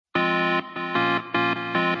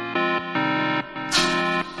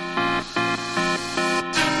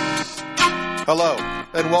Hello,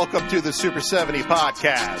 and welcome to the Super 70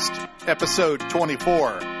 Podcast, Episode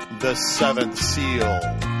 24, The Seventh Seal.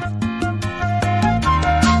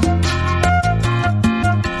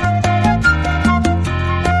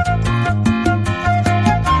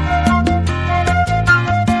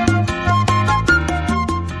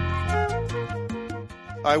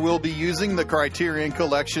 I will be using the Criterion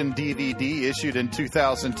Collection DVD issued in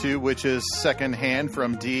 2002, which is secondhand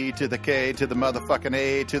from D to the K to the motherfucking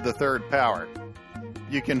A to the third power.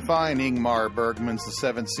 You can find Ingmar Bergman's The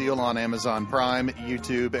Seventh Seal on Amazon Prime,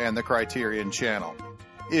 YouTube, and the Criterion channel.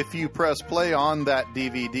 If you press play on that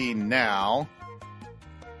DVD now,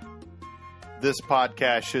 this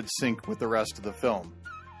podcast should sync with the rest of the film.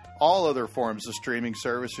 All other forms of streaming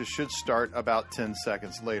services should start about 10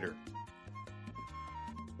 seconds later.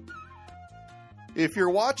 If you're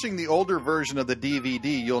watching the older version of the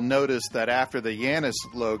DVD, you'll notice that after the Janus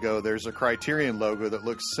logo, there's a Criterion logo that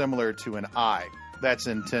looks similar to an eye. That's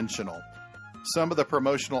intentional. Some of the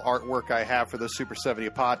promotional artwork I have for the Super 70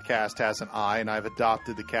 Podcast has an eye, and I've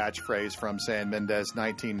adopted the catchphrase from San Mendes'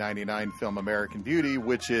 1999 film American Beauty,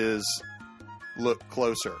 which is, look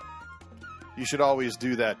closer. You should always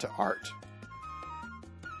do that to art.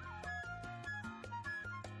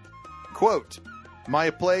 Quote,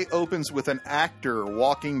 "My play opens with an actor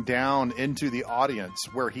walking down into the audience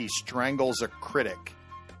where he strangles a critic,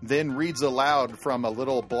 then reads aloud from a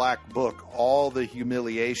little black book all the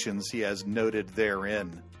humiliations he has noted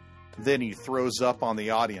therein. Then he throws up on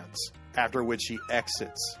the audience, after which he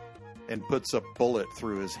exits and puts a bullet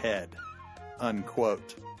through his head."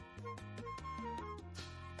 Unquote.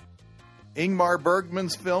 Ingmar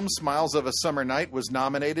Bergman's film Smiles of a Summer Night was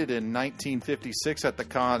nominated in 1956 at the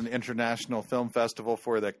Cannes International Film Festival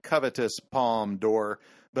for the covetous Palme d'Or,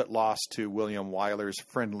 but lost to William Wyler's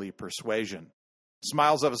Friendly Persuasion.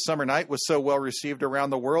 Smiles of a Summer Night was so well received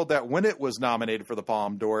around the world that when it was nominated for the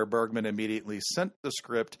Palme d'Or, Bergman immediately sent the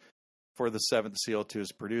script for The Seventh Seal to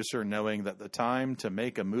his producer, knowing that the time to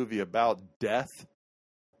make a movie about death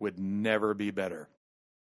would never be better.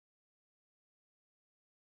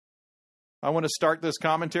 I want to start this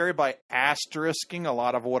commentary by asterisking a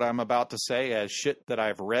lot of what I'm about to say as shit that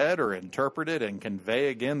I've read or interpreted and convey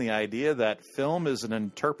again the idea that film is an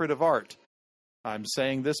interpretive art. I'm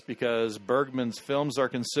saying this because Bergman's films are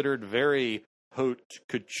considered very haute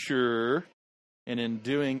couture, and in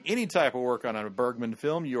doing any type of work on a Bergman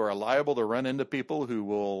film, you are liable to run into people who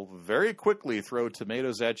will very quickly throw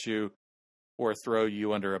tomatoes at you or throw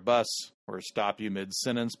you under a bus or stop you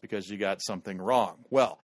mid-sentence because you got something wrong.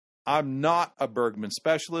 Well, I'm not a Bergman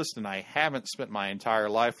specialist, and I haven't spent my entire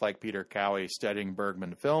life like Peter Cowie studying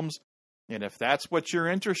Bergman films, and if that's what you're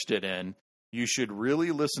interested in, you should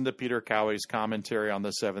really listen to Peter Cowie's commentary on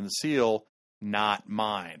The Seventh Seal, not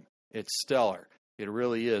mine. It's stellar. It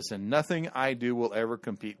really is, and nothing I do will ever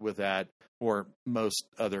compete with that or most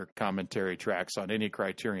other commentary tracks on any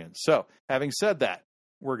Criterion. So, having said that,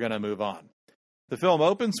 we're going to move on. The film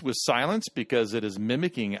opens with silence because it is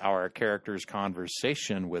mimicking our character's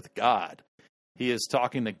conversation with God. He is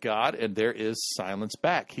talking to God, and there is silence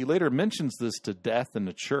back. He later mentions this to death in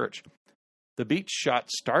the church. The beach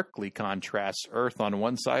shot starkly contrasts earth on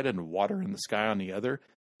one side and water in the sky on the other.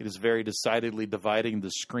 It is very decidedly dividing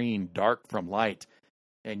the screen dark from light.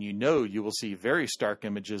 And you know you will see very stark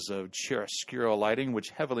images of chiaroscuro lighting, which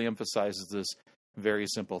heavily emphasizes this very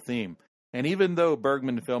simple theme. And even though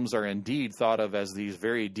Bergman films are indeed thought of as these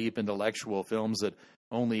very deep intellectual films that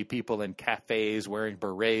only people in cafes wearing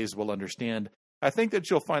berets will understand, I think that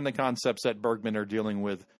you'll find the concepts that Bergman are dealing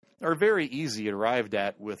with are very easy arrived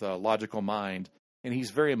at with a logical mind, and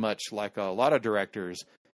he's very much like a lot of directors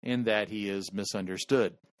in that he is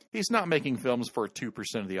misunderstood. He's not making films for 2%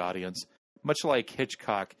 of the audience. Much like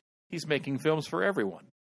Hitchcock, he's making films for everyone.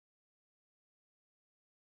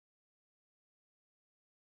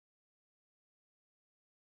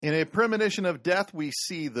 In a premonition of death, we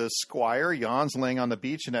see the squire, Jans, laying on the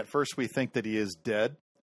beach, and at first we think that he is dead.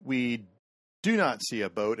 We do not see a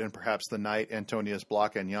boat, and perhaps the knight Antonius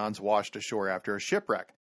Block and Jans washed ashore after a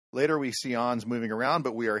shipwreck. Later we see Jans moving around,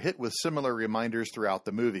 but we are hit with similar reminders throughout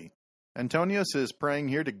the movie. Antonius is praying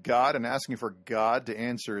here to God and asking for God to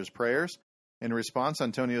answer his prayers. In response,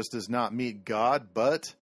 Antonius does not meet God,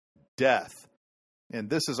 but death. And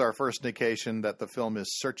this is our first indication that the film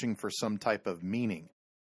is searching for some type of meaning.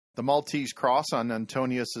 The Maltese cross on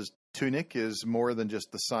Antonius's tunic is more than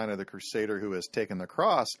just the sign of the crusader who has taken the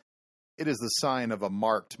cross. It is the sign of a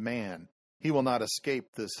marked man. He will not escape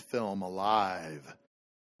this film alive.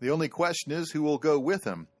 The only question is who will go with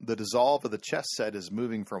him. The dissolve of the chess set is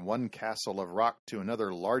moving from one castle of rock to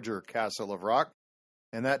another larger castle of rock.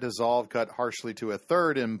 and that dissolve cut harshly to a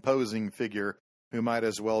third imposing figure who might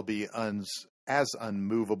as well be as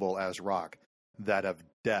unmovable as rock, that of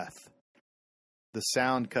death. The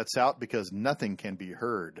sound cuts out because nothing can be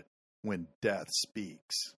heard when death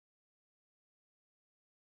speaks.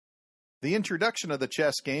 The introduction of the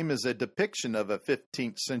chess game is a depiction of a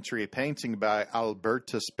 15th century painting by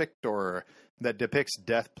Albertus Pictor that depicts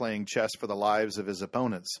death playing chess for the lives of his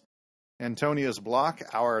opponents. Antonius Bloch,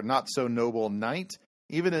 our not-so-noble knight,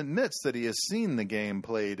 even admits that he has seen the game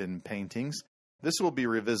played in paintings. This will be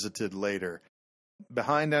revisited later.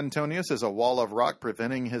 Behind Antonius is a wall of rock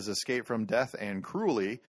preventing his escape from death, and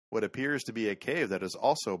cruelly, what appears to be a cave that is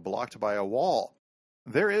also blocked by a wall.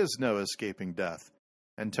 There is no escaping death.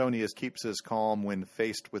 Antonius keeps his calm when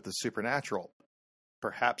faced with the supernatural.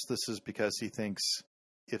 Perhaps this is because he thinks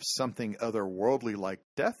if something otherworldly like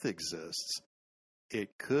death exists,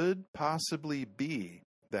 it could possibly be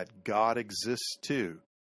that God exists too.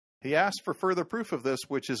 He asks for further proof of this,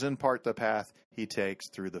 which is in part the path he takes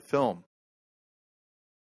through the film.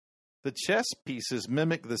 The chess pieces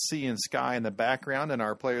mimic the sea and sky in the background, and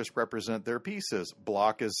our players represent their pieces.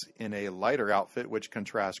 Bloch is in a lighter outfit, which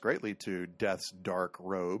contrasts greatly to Death's dark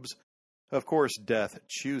robes. Of course, Death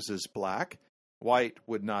chooses black. White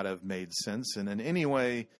would not have made sense, and in any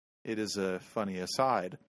way, it is a funny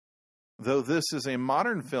aside. Though this is a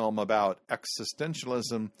modern film about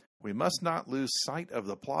existentialism, we must not lose sight of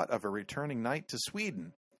the plot of A Returning Knight to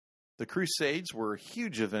Sweden. The Crusades were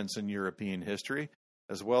huge events in European history,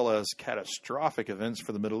 as well as catastrophic events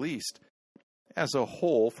for the Middle East, as a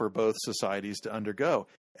whole for both societies to undergo.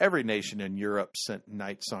 Every nation in Europe sent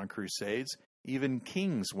knights on crusades. Even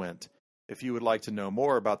kings went. If you would like to know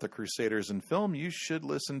more about the Crusaders in film, you should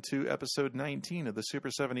listen to episode 19 of the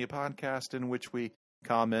Super 70 podcast, in which we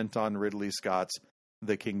comment on Ridley Scott's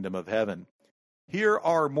The Kingdom of Heaven. Here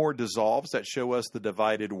are more dissolves that show us the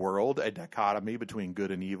divided world, a dichotomy between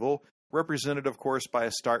good and evil, represented, of course, by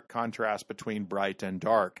a stark contrast between bright and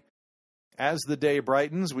dark. As the day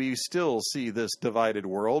brightens, we still see this divided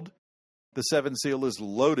world. The seventh seal is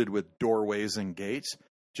loaded with doorways and gates.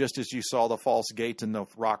 Just as you saw the false gate in the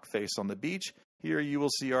rock face on the beach, here you will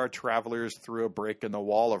see our travelers through a break in the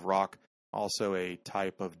wall of rock, also a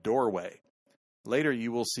type of doorway. Later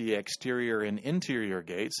you will see exterior and interior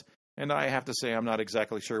gates, and I have to say I'm not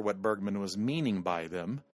exactly sure what Bergman was meaning by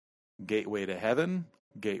them. Gateway to heaven,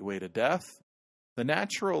 gateway to death. The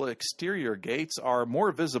natural exterior gates are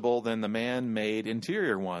more visible than the man-made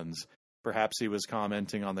interior ones. Perhaps he was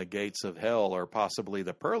commenting on the gates of hell, or possibly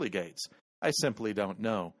the pearly gates. I simply don't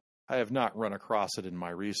know. I have not run across it in my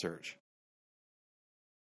research.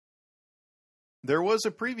 There was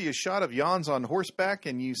a previous shot of Jans on horseback,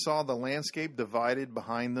 and you saw the landscape divided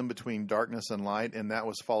behind them between darkness and light, and that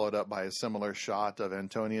was followed up by a similar shot of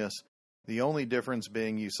Antonius. The only difference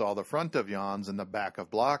being you saw the front of Jans and the back of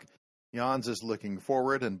Bloch. Jans is looking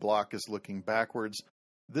forward and Bloch is looking backwards.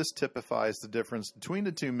 This typifies the difference between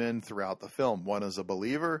the two men throughout the film. One is a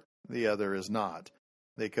believer, the other is not.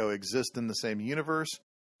 They coexist in the same universe,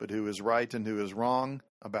 but who is right and who is wrong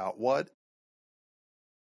about what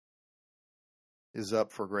is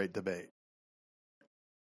up for great debate.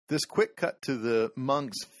 This quick cut to the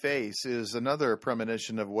monk's face is another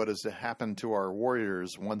premonition of what is to happen to our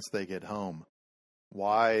warriors once they get home.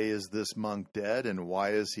 Why is this monk dead, and why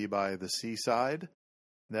is he by the seaside?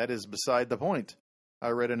 That is beside the point. I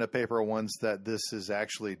read in a paper once that this is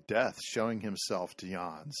actually death showing himself to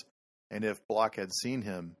Jans, and if Bloch had seen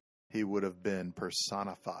him, he would have been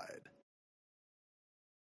personified.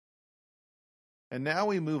 And now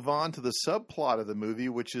we move on to the subplot of the movie,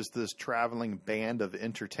 which is this traveling band of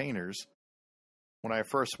entertainers. When I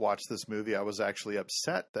first watched this movie, I was actually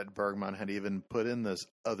upset that Bergman had even put in this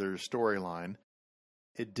other storyline.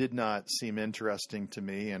 It did not seem interesting to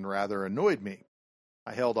me and rather annoyed me.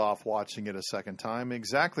 I held off watching it a second time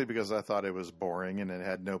exactly because I thought it was boring and it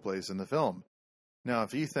had no place in the film. Now,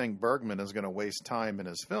 if you think Bergman is going to waste time in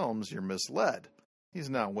his films, you're misled. He's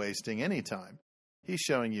not wasting any time. He's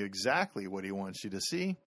showing you exactly what he wants you to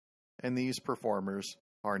see, and these performers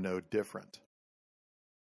are no different.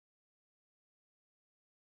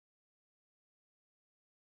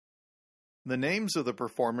 The names of the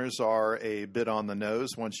performers are a bit on the nose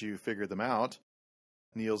once you figure them out.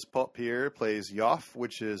 Niels Popp here plays Joff,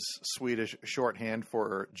 which is Swedish shorthand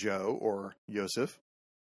for Joe or Josef.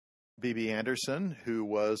 Bibi Andersson, who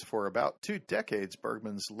was for about 2 decades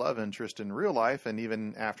Bergman's love interest in real life, and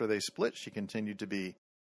even after they split, she continued to be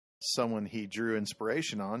someone he drew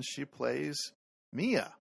inspiration on. She plays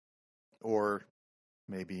Mia, or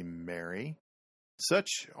maybe Mary.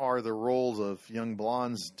 Such are the roles of young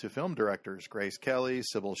blondes to film directors: Grace Kelly,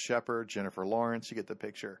 Sybil Shepherd, Jennifer Lawrence. You get the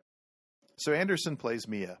picture. So Anderson plays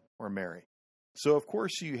Mia, or Mary. So of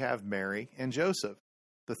course you have Mary and Joseph.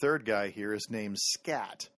 The third guy here is named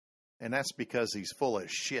Scat, and that's because he's full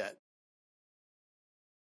of shit.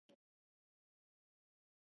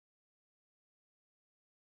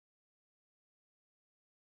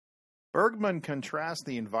 Bergman contrasts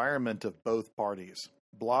the environment of both parties.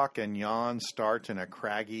 Bloch and Jan start in a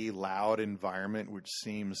craggy, loud environment which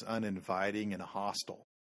seems uninviting and hostile.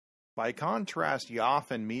 By contrast,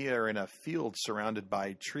 Yoff and Mia are in a field surrounded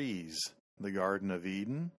by trees, the Garden of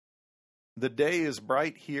Eden. The day is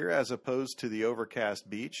bright here as opposed to the overcast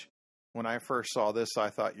beach. When I first saw this, I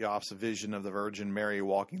thought Yoff's vision of the Virgin Mary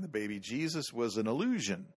walking the baby Jesus was an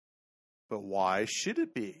illusion. But why should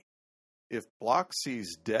it be? If Bloch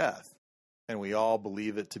sees death, and we all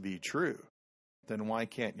believe it to be true, then why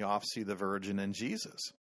can't Yoff see the Virgin and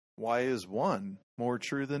Jesus? Why is one more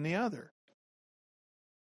true than the other?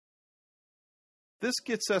 This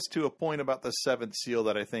gets us to a point about the seventh seal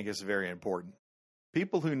that I think is very important.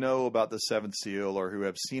 People who know about the seventh seal or who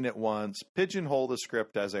have seen it once pigeonhole the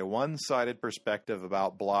script as a one-sided perspective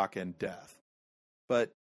about Bloch and death.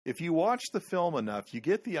 But if you watch the film enough, you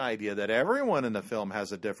get the idea that everyone in the film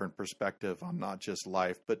has a different perspective on not just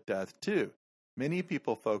life, but death too. Many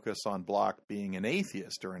people focus on Bloch being an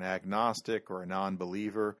atheist or an agnostic or a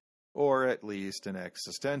non-believer, or at least an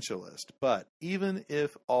existentialist. But even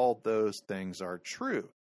if all those things are true,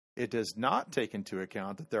 it does not take into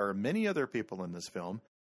account that there are many other people in this film,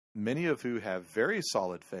 many of who have very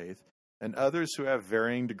solid faith, and others who have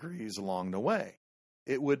varying degrees along the way.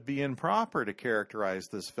 It would be improper to characterize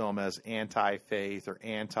this film as anti-faith or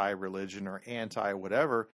anti-religion or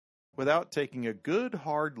anti-whatever without taking a good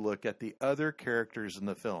hard look at the other characters in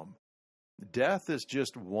the film. Death is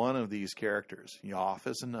just one of these characters. Yoff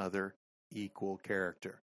is another equal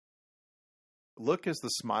character. Look at the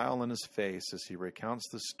smile on his face as he recounts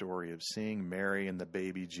the story of seeing Mary and the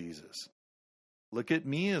baby Jesus. Look at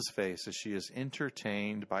Mia's face as she is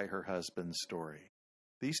entertained by her husband's story.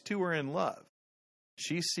 These two are in love.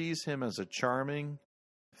 She sees him as a charming,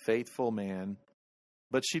 faithful man,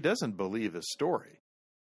 but she doesn't believe his story.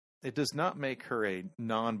 It does not make her a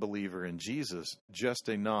non-believer in Jesus, just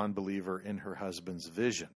a non-believer in her husband's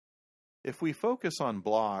vision. If we focus on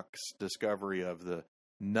Bloch's discovery of the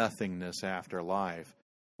nothingness after life,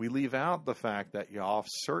 we leave out the fact that Yoff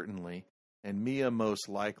certainly and Mia most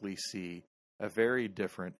likely see a very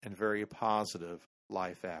different and very positive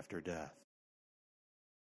life after death.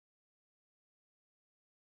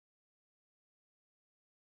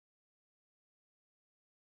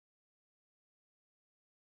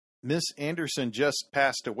 Miss Anderson just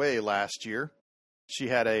passed away last year. She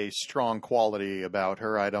had a strong quality about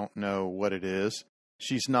her. I don't know what it is.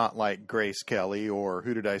 She's not like Grace Kelly or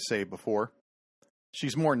who did I say before?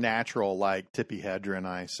 She's more natural like Tippi Hedren,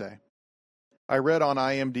 I say. I read on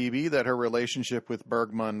IMDb that her relationship with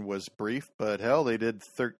Bergman was brief, but hell, they did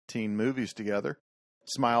 13 movies together.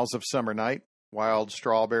 Smiles of Summer Night, Wild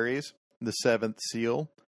Strawberries, The Seventh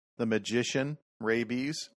Seal, The Magician,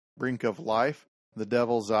 Rabies, Brink of Life, The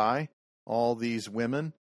Devil's Eye, All These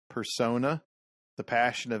Women, Persona, The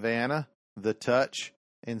Passion of Anna, The Touch,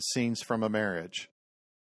 and Scenes from a Marriage.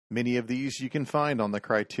 Many of these you can find on the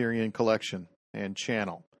Criterion Collection and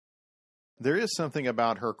channel. There is something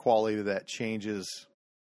about her quality that changes.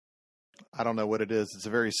 I don't know what it is. It's a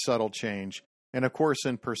very subtle change. And of course,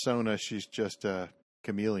 in Persona, she's just a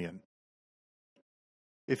chameleon.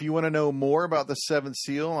 If you want to know more about the Seventh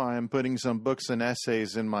Seal, I am putting some books and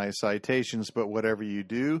essays in my citations, but whatever you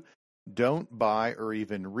do, don't buy or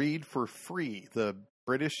even read for free the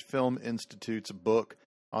British Film Institute's book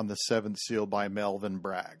on the Seventh Seal by Melvyn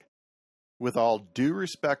Bragg. With all due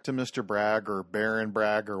respect to Mr. Bragg or Baron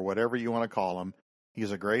Bragg or whatever you want to call him,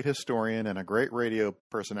 he's a great historian and a great radio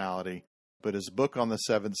personality, but his book on the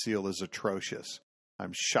Seventh Seal is atrocious.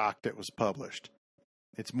 I'm shocked it was published.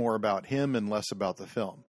 It's more about him and less about the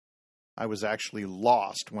film. I was actually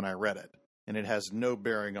lost when I read it, and it has no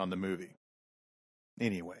bearing on the movie.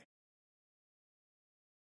 Anyway.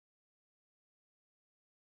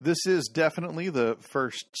 This is definitely the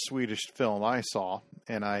first Swedish film I saw,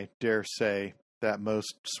 and I dare say that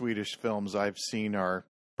most Swedish films I've seen are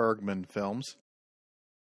Bergman films.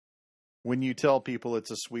 When you tell people it's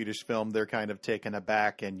a Swedish film, they're kind of taken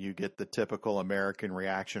aback, and you get the typical American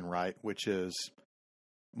reaction, right, which is,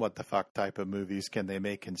 what the fuck type of movies can they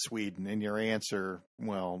make in Sweden? And your answer,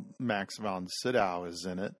 well, Max von Sydow is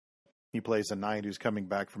in it. He plays a knight who's coming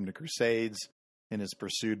back from the Crusades and is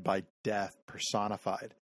pursued by death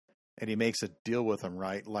personified. And he makes a deal with him,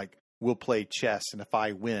 right? Like, we'll play chess, and if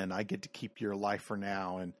I win, I get to keep your life for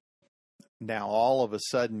now. And now all of a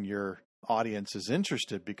sudden your audience is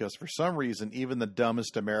interested because for some reason, even the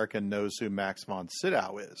dumbest American knows who Max von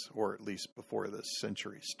Sydow is, or at least before this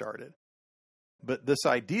century started. But this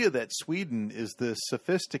idea that Sweden is this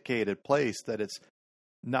sophisticated place, that it's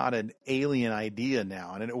not an alien idea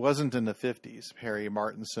now, and it wasn't in the 50s. Harry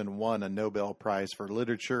Martinson won a Nobel Prize for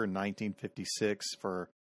Literature in 1956 for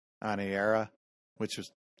Aneira, which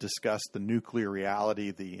was discussed the nuclear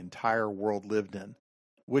reality the entire world lived in,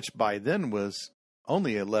 which by then was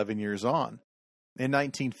only 11 years on. In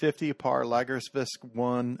 1950, Par Lagerfeld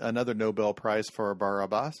won another Nobel Prize for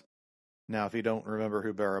Barabbas. Now, if you don't remember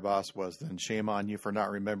who Barabbas was, then shame on you for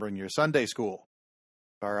not remembering your Sunday school.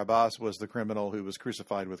 Barabbas was the criminal who was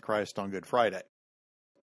crucified with Christ on Good Friday.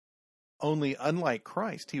 Only, unlike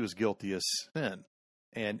Christ, he was guilty of sin.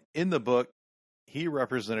 And in the book, he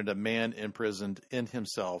represented a man imprisoned in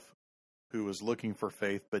himself who was looking for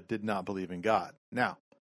faith but did not believe in God. Now,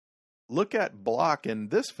 look at Bloch in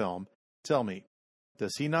this film. Tell me,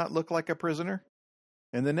 does he not look like a prisoner?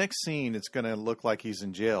 In the next scene, it's going to look like he's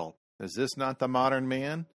in jail. Is this not the modern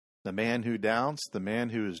man? The man who doubts? The man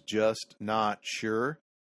who is just not sure?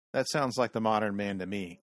 That sounds like the modern man to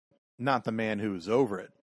me. Not the man who is over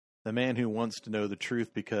it. The man who wants to know the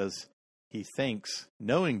truth because he thinks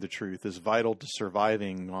knowing the truth is vital to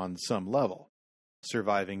surviving on some level.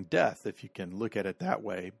 Surviving death, if you can look at it that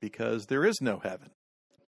way, because there is no heaven.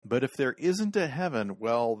 But if there isn't a heaven,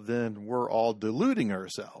 well, then we're all deluding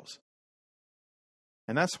ourselves.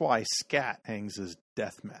 And that's why Scat hangs his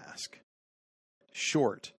death mask.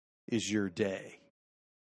 Short is your day.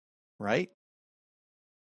 Right?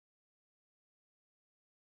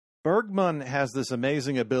 Bergman has this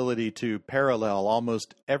amazing ability to parallel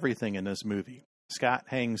almost everything in this movie. Scott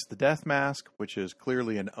hangs the death mask, which is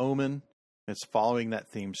clearly an omen. It's following that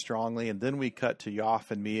theme strongly. And then we cut to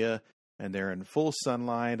Yoff and Mia, and they're in full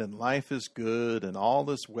sunlight, and life is good, and all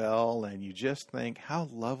is well. And you just think, how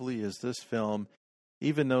lovely is this film,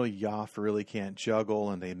 even though Yoff really can't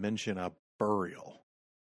juggle, and they mention a burial.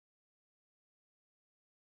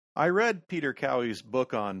 I read Peter Cowie's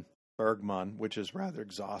book on Bergman, which is rather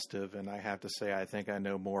exhaustive, and I have to say I think I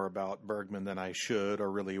know more about Bergman than I should or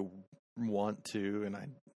really want to, and I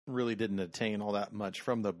really didn't attain all that much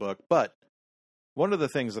from the book. But one of the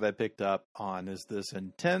things that I picked up on is this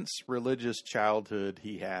intense religious childhood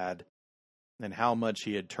he had and how much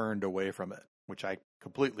he had turned away from it, which I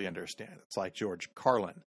completely understand. It's like George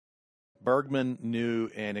Carlin. Bergman knew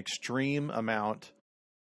an extreme amount,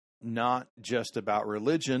 not just about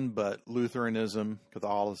religion, but Lutheranism,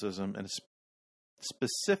 Catholicism, and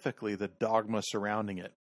specifically the dogma surrounding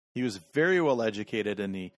it. He was very well educated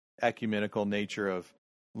in the ecumenical nature of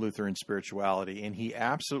Lutheran spirituality, and he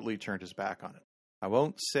absolutely turned his back on it. I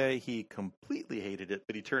won't say he completely hated it,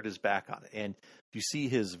 but he turned his back on it. And you see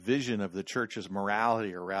his vision of the church's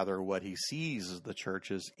morality, or rather what he sees as the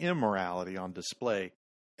church's immorality, on display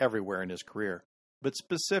everywhere in his career, but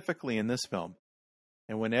specifically in this film.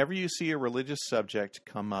 And whenever you see a religious subject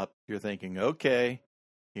come up, you're thinking, okay,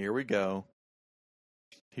 here we go.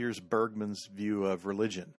 Here's Bergman's view of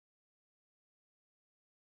religion.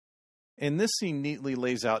 And this scene neatly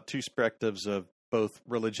lays out two perspectives of both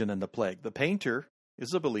religion and the plague. The painter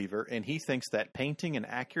is a believer, and he thinks that painting an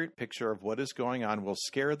accurate picture of what is going on will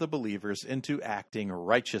scare the believers into acting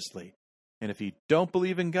righteously. And if you don't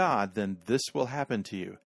believe in God, then this will happen to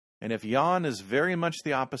you. And if Jan is very much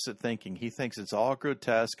the opposite thinking, he thinks it's all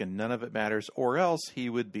grotesque and none of it matters, or else he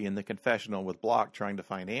would be in the confessional with Bloch trying to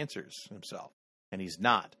find answers himself. And he's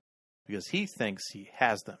not, because he thinks he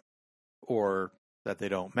has them, or that they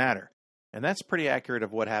don't matter. And that's pretty accurate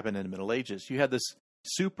of what happened in the Middle Ages. You had this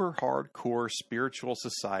super hardcore spiritual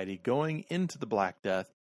society going into the Black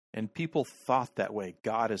Death, and people thought that way.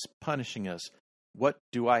 God is punishing us. What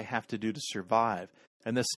do I have to do to survive?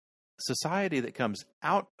 And this society that comes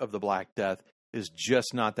out of the Black Death is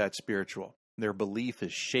just not that spiritual. Their belief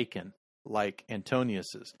is shaken, like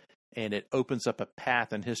Antonius's, and it opens up a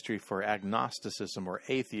path in history for agnosticism or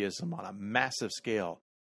atheism on a massive scale,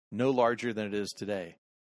 no larger than it is today.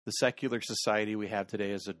 The secular society we have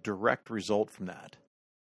today is a direct result from that.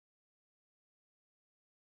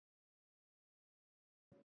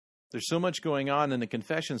 There's so much going on in the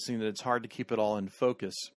confession scene that it's hard to keep it all in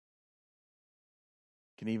focus.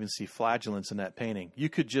 You can even see flagellants in that painting. You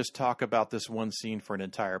could just talk about this one scene for an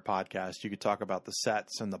entire podcast. You could talk about the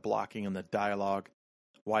sets and the blocking and the dialogue,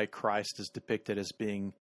 why Christ is depicted as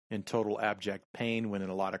being in total abject pain when in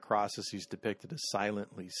a lot of crosses he's depicted as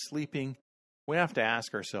silently sleeping. We have to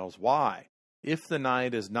ask ourselves why. If the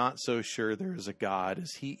knight is not so sure there is a God,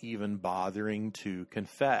 is he even bothering to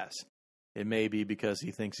confess? It may be because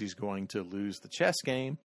he thinks he's going to lose the chess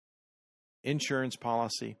game. Insurance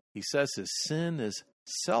policy. He says his sin is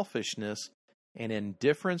selfishness and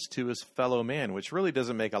indifference to his fellow man, which really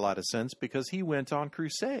doesn't make a lot of sense because he went on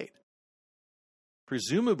crusade.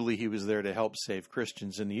 Presumably he was there to help save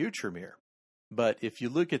Christians in the Outremer. But if you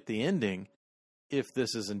look at the ending, if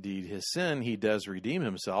this is indeed his sin, he does redeem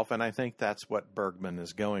himself, and I think that's what Bergman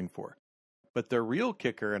is going for. But the real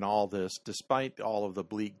kicker in all this, despite all of the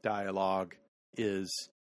bleak dialogue, is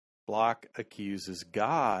Bloch accuses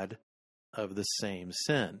God of the same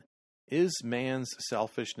sin. Is man's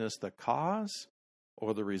selfishness the cause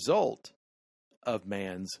or the result of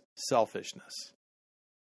man's selfishness?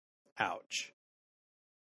 Ouch.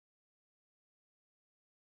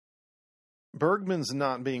 Bergman's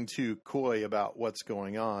not being too coy about what's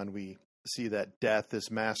going on. We see that death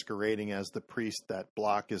is masquerading as the priest that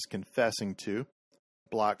Bloch is confessing to.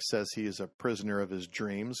 Bloch says he is a prisoner of his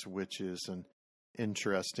dreams, which is an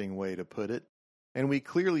interesting way to put it. And we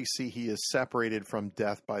clearly see he is separated from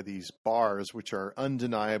death by these bars, which are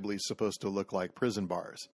undeniably supposed to look like prison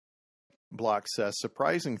bars. Bloch says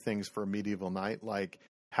surprising things for a medieval night, like,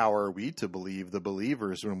 how are we to believe the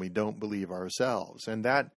believers when we don't believe ourselves? And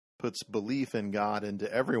that puts belief in God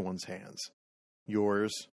into everyone's hands.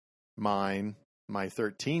 Yours, mine, my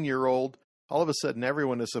 13-year-old. All of a sudden,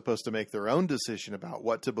 everyone is supposed to make their own decision about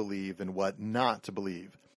what to believe and what not to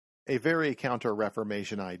believe. A very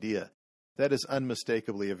counter-Reformation idea. That is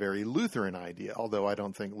unmistakably a very Lutheran idea, although I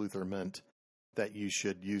don't think Luther meant that you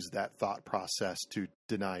should use that thought process to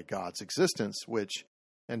deny God's existence, which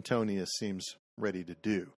Antonius seems ready to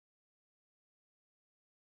do.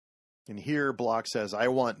 And here Bloch says, I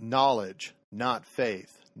want knowledge, not faith,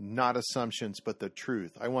 not assumptions, but the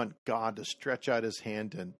truth. I want God to stretch out his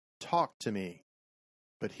hand and talk to me.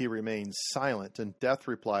 But he remains silent, and death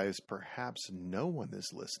replies, perhaps no one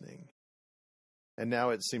is listening. And now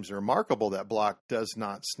it seems remarkable that Bloch does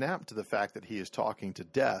not snap to the fact that he is talking to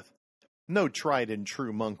death. No tried and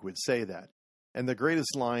true monk would say that. And the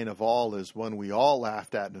greatest line of all is one we all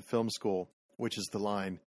laughed at in film school, which is the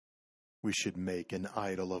line, we should make an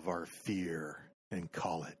idol of our fear and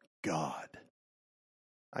call it God.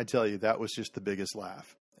 I tell you, that was just the biggest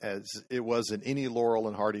laugh, as it was in any Laurel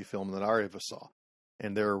and Hardy film that I ever saw.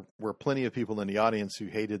 And there were plenty of people in the audience who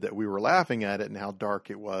hated that we were laughing at it and how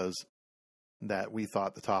dark it was, that we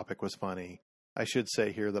thought the topic was funny. I should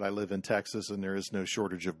say here that I live in Texas and there is no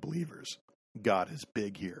shortage of believers. God is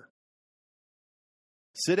big here.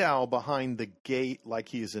 Sydow behind the gate like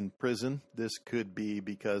he's in prison. This could be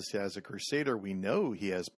because as a crusader we know he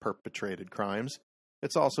has perpetrated crimes.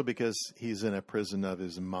 It's also because he's in a prison of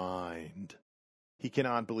his mind. He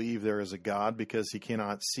cannot believe there is a God because he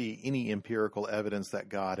cannot see any empirical evidence that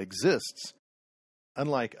God exists.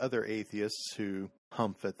 Unlike other atheists who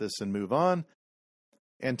humph at this and move on,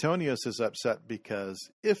 Antonius is upset because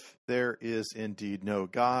if there is indeed no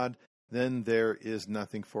God, then there is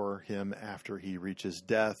nothing for him after he reaches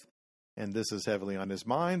death. And this is heavily on his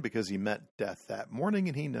mind because he met death that morning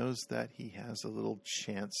and he knows that he has a little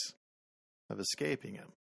chance of escaping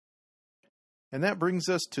him. And that brings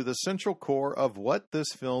us to the central core of what this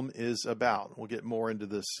film is about. We'll get more into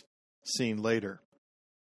this scene later.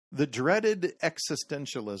 The dreaded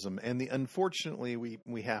existentialism, and unfortunately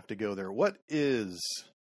we have to go there. What is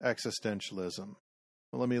existentialism?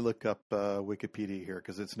 Well, let me look up Wikipedia here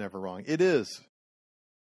because it's never wrong. It is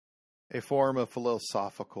a form of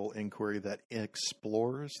philosophical inquiry that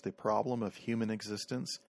explores the problem of human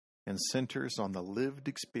existence and centers on the lived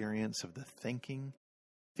experience of the thinking,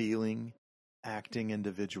 feeling, acting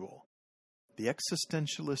individual. The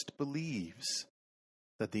existentialist believes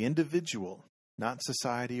that the individual, not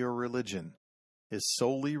society or religion, is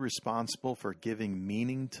solely responsible for giving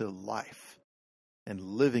meaning to life and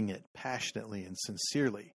living it passionately and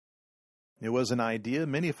sincerely. It was an idea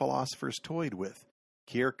many philosophers toyed with,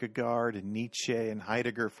 Kierkegaard and Nietzsche and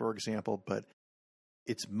Heidegger, for example, but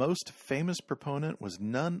its most famous proponent was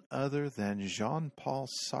none other than Jean-Paul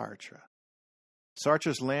Sartre.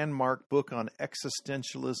 Sartre's landmark book on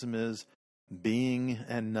existentialism is Being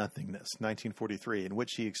and Nothingness, 1943, in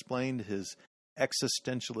which he explained his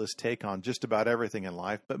existentialist take on just about everything in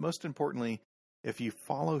life, but most importantly, if you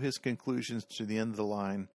follow his conclusions to the end of the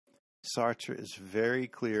line, Sartre is very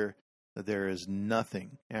clear that there is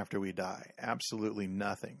nothing after we die. Absolutely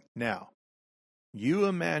nothing. Now, you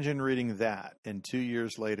imagine reading that, and 2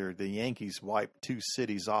 years later, the Yankees wipe 2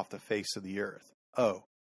 cities off the face of the earth. Oh,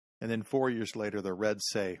 and then 4 years later, the Reds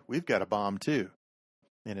say, we've got a bomb too.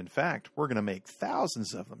 And in fact, we're going to make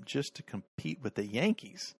thousands of them just to compete with the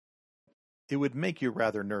Yankees. It would make you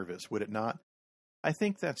rather nervous, would it not? I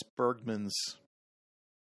think that's Bergman's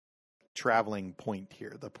traveling point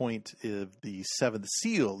here. The point of the seventh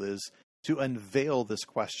seal is to unveil this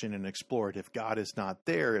question and explore it. If God is not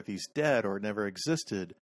there, if he's dead or never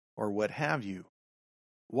existed, or what have you,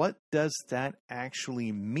 what does that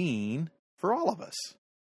actually mean for all of us?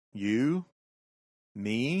 You,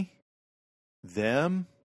 me, them,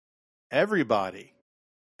 everybody.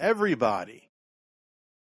 Everybody.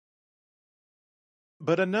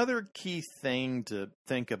 But another key thing to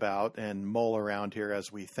think about and mull around here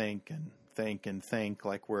as we think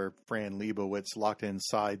like we're Fran Lebowitz locked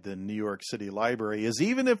inside the New York City Library is,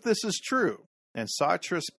 even if this is true, and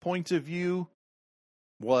Sartre's point of view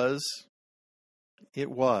was,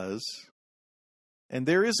 and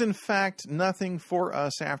there is in fact nothing for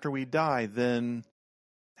us after we die, then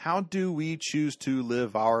how do we choose to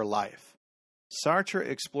live our life? Sartre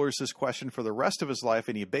explores this question for the rest of his life,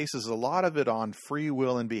 and he bases a lot of it on free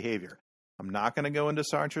will and behavior. I'm not going to go into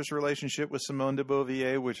Sartre's relationship with Simone de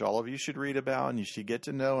Beauvoir, which all of you should read about and you should get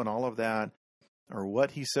to know and all of that, or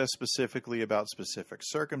what he says specifically about specific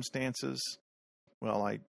circumstances. Well,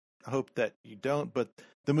 I hope that you don't, but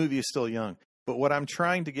the movie is still young. But what I'm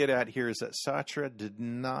trying to get at here is that Sartre did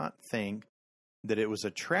not think that it was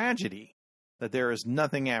a tragedy that there is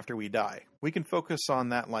nothing after we die. We can focus on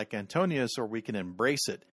that like Antonius, or we can embrace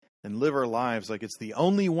it and live our lives like it's the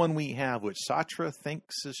only one we have, which Sartre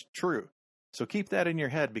thinks is true. So keep that in your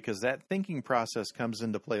head, because that thinking process comes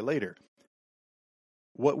into play later.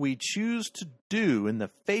 What we choose to do in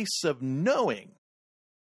the face of knowing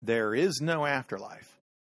there is no afterlife,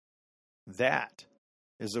 that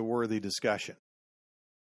is a worthy discussion.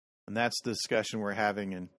 And that's the discussion we're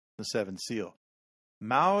having in The Seventh Seal.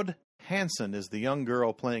 Maud Hansen is the young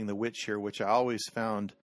girl playing the witch here, which I always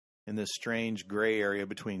found in this strange gray area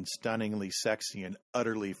between stunningly sexy and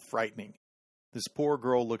utterly frightening. This poor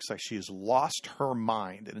girl looks like she's lost her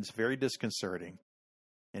mind, and it's very disconcerting.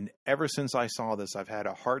 And ever since I saw this, I've had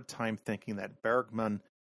a hard time thinking that Bergman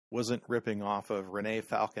wasn't ripping off of Renee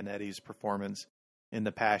Falconetti's performance in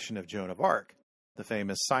The Passion of Joan of Arc, the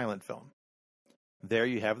famous silent film. There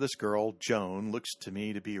you have this girl, Joan, looks to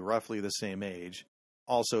me to be roughly the same age,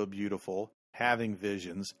 also beautiful, having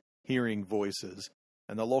visions, hearing voices,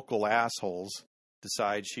 and the local assholes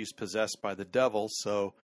decide she's possessed by the devil,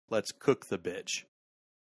 so let's cook the bitch.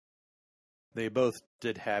 They both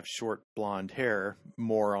did have short blonde hair,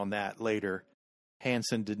 more on that later.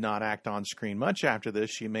 Hansen did not act on screen much after this.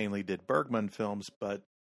 She mainly did Bergman films, but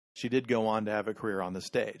she did go on to have a career on the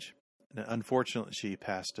stage. And unfortunately, she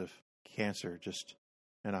passed of cancer just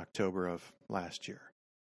in October of last year.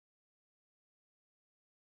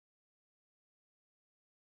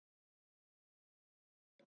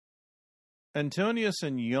 Antonius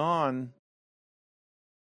and Jan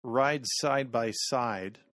ride side by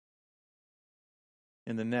side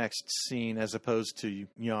in the next scene, as opposed to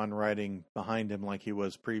Jan riding behind him like he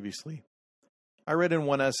was previously. I read in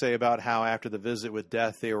one essay about how after the visit with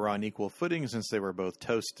death, they were on equal footing since they were both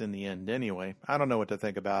toast in the end anyway. I don't know what to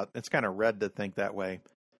think about. It's kind of red to think that way.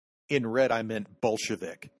 In red, I meant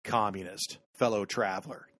Bolshevik, communist, fellow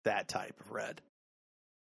traveler, that type of red.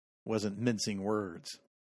 Wasn't mincing words.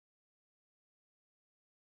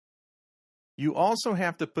 You also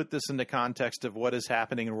have to put this in the context of what is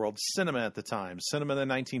happening in world cinema at the time. Cinema in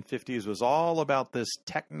the 1950s was all about this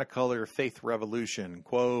Technicolor faith revolution.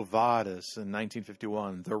 Quo Vadis in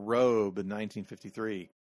 1951, The Robe in 1953,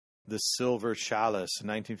 The Silver Chalice in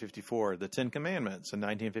 1954, The Ten Commandments in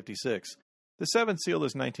 1956, The Seventh Seal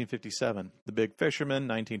is 1957, The Big Fisherman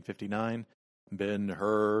 1959,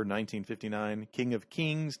 Ben-Hur 1959, King of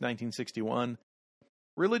Kings 1961.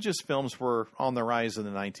 Religious films were on the rise in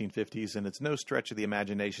the 1950s, and it's no stretch of the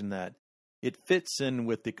imagination that it fits in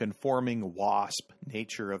with the conforming WASP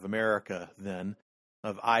nature of America then,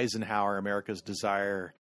 of Eisenhower, America's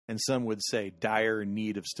desire, and some would say dire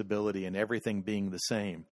need of stability and everything being the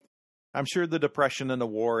same. I'm sure the Depression and the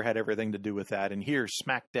war had everything to do with that, and here,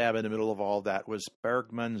 smack dab in the middle of all that, was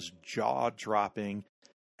Bergman's jaw-dropping,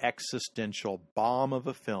 existential bomb of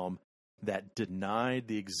a film that denied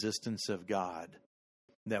the existence of God.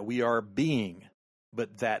 That we are being,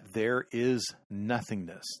 but that there is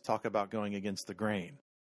nothingness. Talk about going against the grain.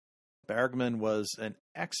 Bergman was an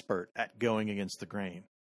expert at going against the grain.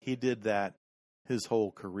 He did that his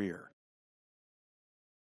whole career.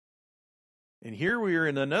 And here we are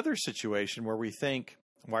in another situation where we think,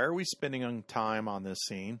 why are we spending time on this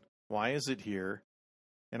scene? Why is it here?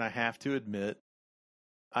 And I have to admit,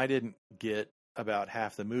 I didn't get about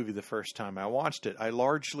half the movie the first time I watched it. I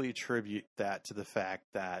largely attribute that to the fact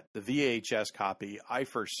that the VHS copy I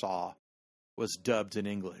first saw was dubbed in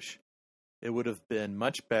English. It would have been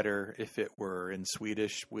much better if it were in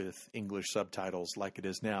Swedish with English subtitles like it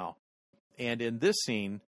is now. And in this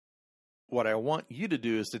scene, what I want you to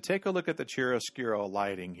do is to take a look at the chiaroscuro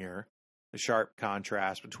lighting here, the sharp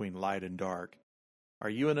contrast between light and dark. Are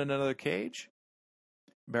you in another cage?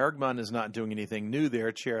 Bergman is not doing anything new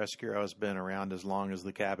there. Chiaroscuro has been around as long as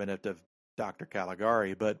the cabinet of Dr.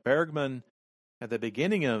 Caligari, but Bergman, at the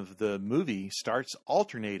beginning of the movie, starts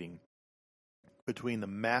alternating between the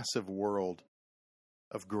massive world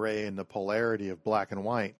of gray and the polarity of black and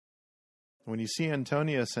white. When you see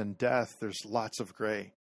Antonius and Death, there's lots of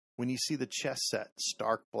gray. When you see the chess set,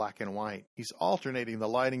 stark black and white, he's alternating the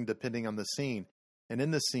lighting depending on the scene. And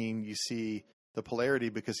in the scene, you see the polarity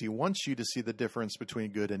because he wants you to see the difference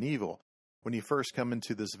between good and evil. When you first come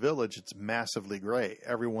into this village, it's massively gray.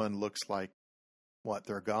 Everyone looks like, what,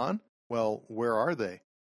 they're gone? Well, where are they?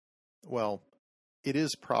 Well, it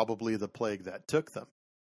is probably the plague that took them.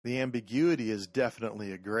 The ambiguity is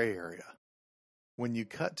definitely a gray area. When you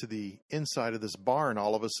cut to the inside of this barn,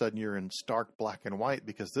 all of a sudden you're in stark black and white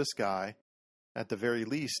because this guy, at the very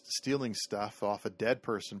least, stealing stuff off a dead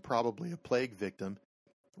person, probably a plague victim,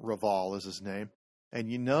 Raval is his name,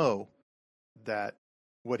 and you know that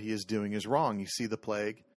what he is doing is wrong. You see the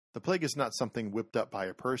plague. The plague is not something whipped up by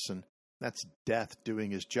a person. That's death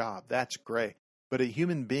doing his job. That's gray. But a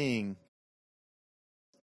human being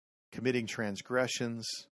committing transgressions,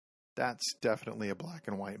 that's definitely a black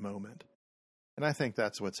and white moment. And I think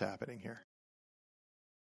that's what's happening here.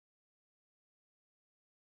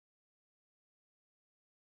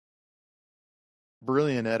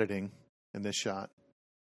 Brilliant editing in this shot.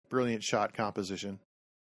 Brilliant shot composition.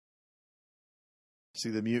 See,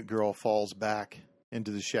 the mute girl falls back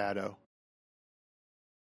into the shadow.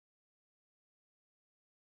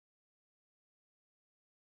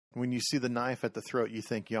 When you see the knife at the throat, you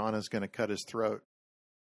think Yana's going to cut his throat.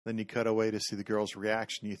 Then you cut away to see the girl's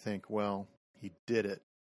reaction. You think, well, he did it,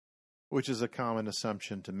 which is a common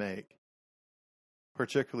assumption to make,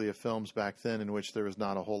 particularly of films back then in which there was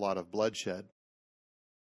not a whole lot of bloodshed.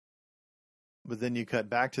 But then you cut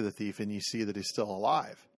back to the thief and you see that he's still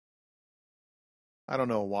alive. I don't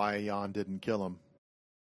know why Jan didn't kill him.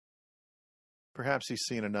 Perhaps he's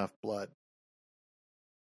seen enough blood.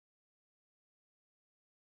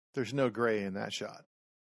 There's no gray in that shot.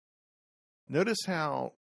 Notice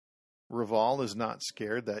how Raval is not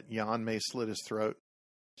scared that Jan may slit his throat.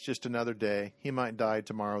 It's just another day. He might die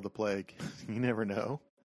tomorrow of the plague. You never know.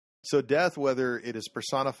 So death, whether it is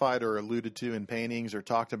personified or alluded to in paintings or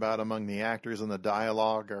talked about among the actors in the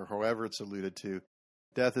dialogue or however it's alluded to,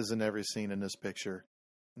 death is in every scene in this picture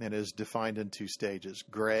and is defined in two stages,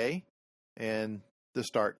 gray and the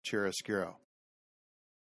stark chiaroscuro.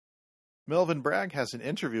 Melvin Bragg has an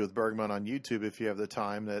interview with Bergman on YouTube if you have the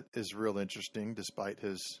time that is real interesting despite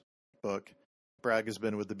his book. Bragg has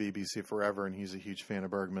been with the BBC forever and he's a huge fan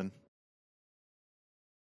of Bergman.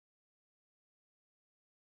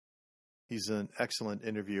 He's an excellent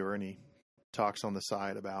interviewer and he talks on the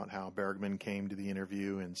side about how Bergman came to the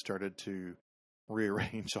interview and started to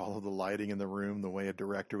rearrange all of the lighting in the room the way a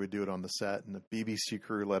director would do it on the set, and the BBC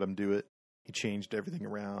crew let him do it. He changed everything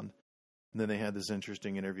around. And then they had this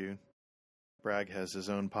interesting interview. Bragg has his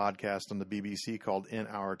own podcast on the BBC called In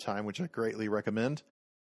Our Time, which I greatly recommend.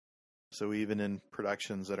 So even in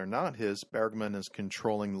productions that are not his, Bergman is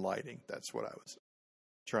controlling lighting. That's what I was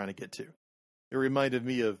trying to get to. It reminded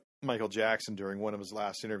me of Michael Jackson during one of his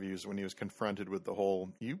last interviews when he was confronted with the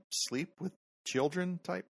whole, you sleep with children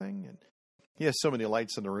type thing. And he has so many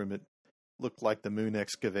lights in the room, it looked like the moon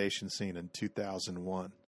excavation scene in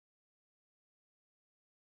 2001.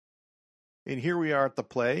 And here we are at the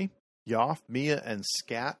play. Yoff, Mia, and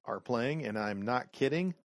Scat are playing, and I'm not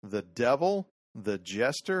kidding. The devil, the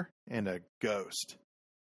jester, and a ghost.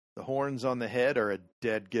 The horns on the head are a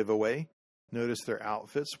dead giveaway. Notice their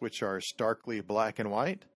outfits, which are starkly black and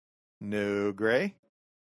white. No gray.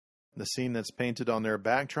 The scene that's painted on their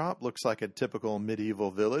backdrop looks like a typical medieval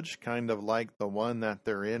village, kind of like the one that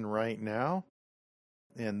they're in right now.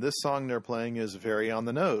 And this song they're playing is very on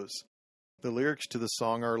the nose. The lyrics to the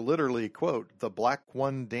song are literally, quote, "The black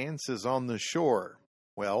one dances on the shore."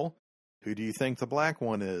 Well, who do you think the black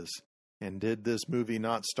one is? And did this movie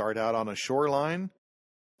not start out on a shoreline?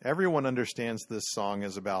 Everyone understands this song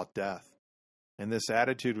is about death. And this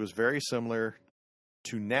attitude was very similar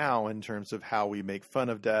to now in terms of how we make fun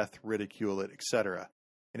of death, ridicule it, etc.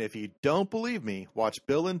 And if you don't believe me, watch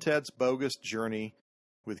Bill and Ted's Bogus Journey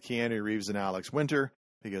with Keanu Reeves and Alex Winter,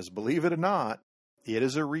 because believe it or not, it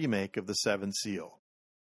is a remake of The Seventh Seal.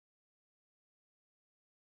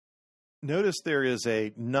 Notice there is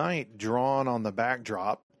a knight drawn on the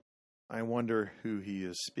backdrop. I wonder who he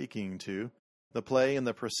is speaking to. The play and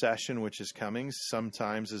the procession which is coming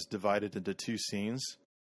sometimes is divided into two scenes.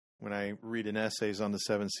 when I read in essays on the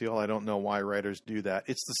Seventh Seal, I don't know why writers do that.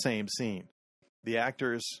 It's the same scene. The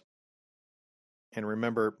actors, and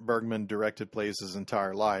remember, Bergman directed plays his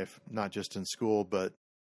entire life, not just in school, but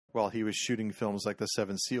while he was shooting films like The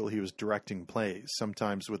Seventh Seal, he was directing plays,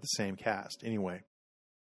 sometimes with the same cast. Anyway,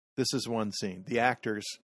 this is one scene. The actors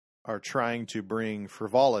are trying to bring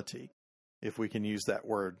frivolity, if we can use that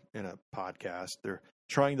word in a podcast. They're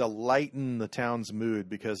trying to lighten the town's mood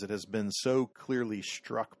because it has been so clearly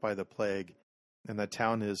struck by the plague, and the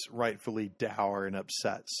town is rightfully dour and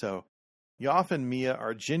upset. So Yoff and Mia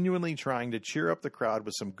are genuinely trying to cheer up the crowd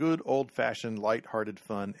with some good old-fashioned light-hearted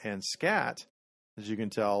fun, and Scat, as you can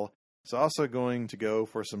tell, is also going to go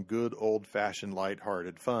for some good old-fashioned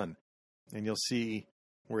light-hearted fun. And you'll see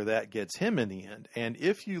where that gets him in the end. And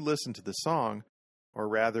if you listen to the song, or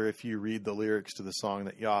rather if you read the lyrics to the song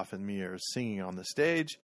that Yoff and Mia are singing on the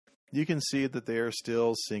stage, you can see that they are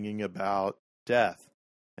still singing about death.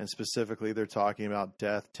 And specifically, they're talking about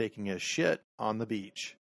death taking a shit on the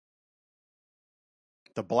beach.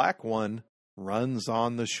 The black one runs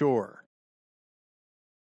on the shore.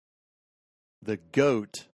 The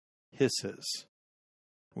goat hisses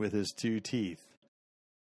with his 2 teeth.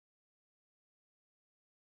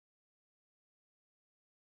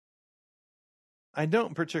 I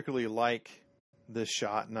don't particularly like this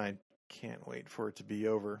shot, and I can't wait for it to be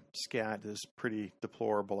over. Scat is pretty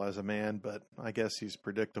deplorable as a man, but I guess he's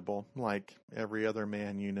predictable, like every other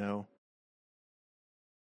man you know.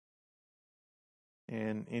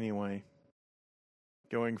 And anyway,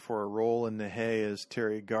 going for a roll in the hay, as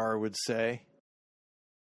Terry Garr would say.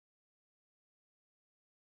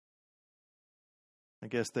 I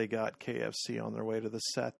guess they got KFC on their way to the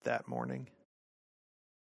set that morning.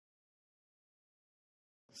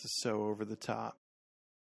 This is so over the top.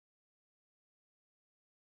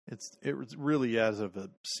 It really as of a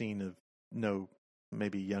scene of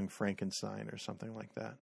maybe Young Frankenstein or something like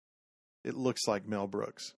that. It looks like Mel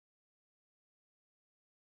Brooks.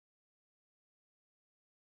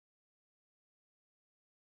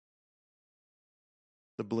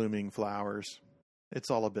 The blooming flowers. It's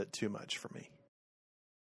all a bit too much for me.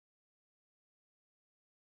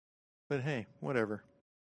 But hey, whatever.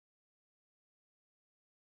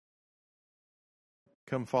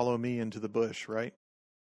 Come follow me into the bush, right?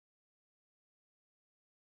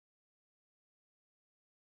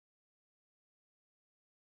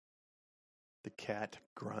 The cat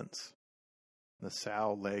grunts. The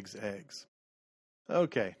sow lays eggs.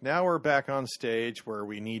 Okay, now we're back on stage where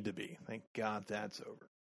we need to be. Thank God that's over.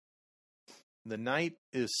 The night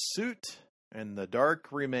is soot, and the dark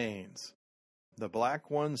remains. The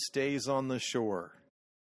black one stays on the shore.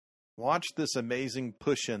 Watch this amazing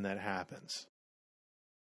push-in that happens.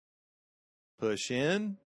 Push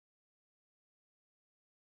in.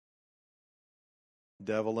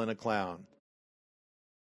 Devil and a clown.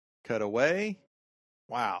 Cut away.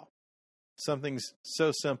 Wow. Something's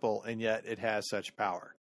so simple, and yet it has such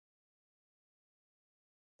power.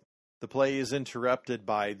 The play is interrupted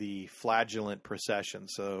by the flagellant procession.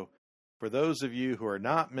 So, for those of you who are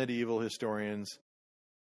not medieval historians,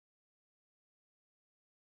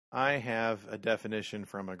 I have a definition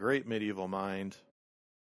from a great medieval mind,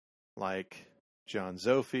 like John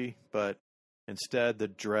Zoffie, but instead the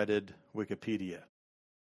dreaded Wikipedia.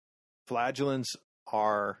 Flagellants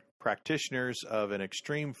are practitioners of an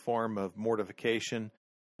extreme form of mortification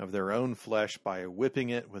of their own flesh by whipping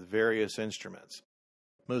it with various instruments.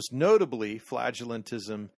 Most notably,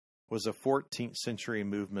 flagellantism was a 14th century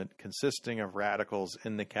movement consisting of radicals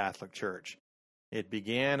in the Catholic Church. It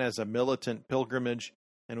began as a militant pilgrimage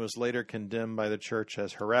and was later condemned by the Church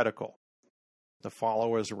as heretical. The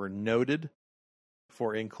followers were noted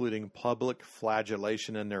for including public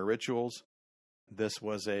flagellation in their rituals. This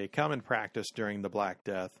was a common practice during the Black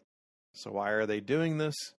Death. So why are they doing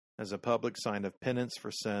this? As a public sign of penance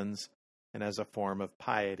for sins and as a form of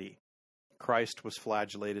piety. Christ was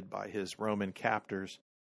flagellated by his Roman captors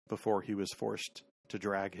before he was forced to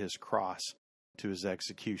drag his cross to his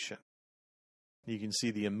execution. You can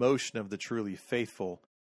see the emotion of the truly faithful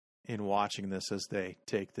in watching this as they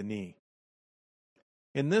take the knee.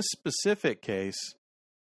 In this specific case,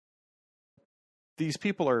 these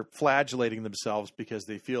people are flagellating themselves because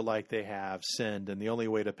they feel like they have sinned, and the only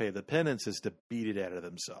way to pay the penance is to beat it out of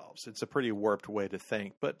themselves. It's a pretty warped way to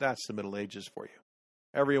think, but that's the Middle Ages for you.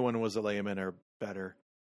 Everyone was a layman or better.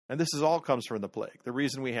 And this all comes from the plague. The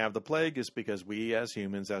reason we have the plague is because we as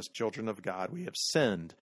humans, as children of God, we have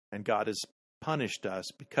sinned, and God has punished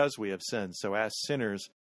us because we have sinned. So as sinners,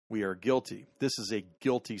 we are guilty. This is a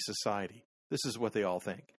guilty society. This is what they all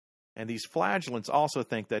think. And these flagellants also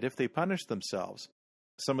think that if they punish themselves,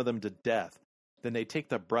 some of them to death, then they take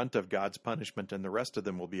the brunt of God's punishment and the rest of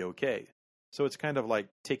them will be okay. So it's kind of like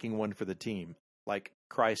taking one for the team, like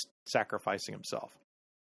Christ sacrificing himself.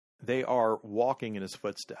 They are walking in his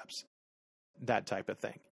footsteps, that type of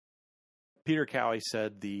thing. Peter Cowie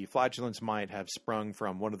said the flagellants might have sprung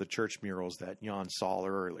from one of the church murals that Jan saw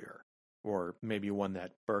earlier, or maybe one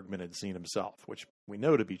that Bergman had seen himself, which we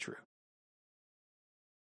know to be true.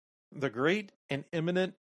 The great and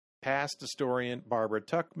eminent past historian Barbara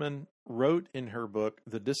Tuchman wrote in her book,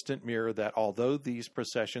 The Distant Mirror, that although these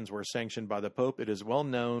processions were sanctioned by the Pope, it is well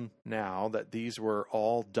known now that these were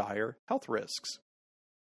all dire health risks.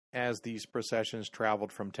 As these processions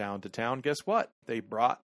traveled from town to town, guess what? They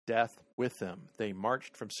brought death with them. They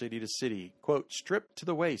marched from city to city, quote, stripped to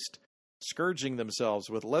the waist, scourging themselves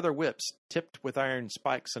with leather whips tipped with iron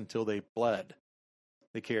spikes until they bled.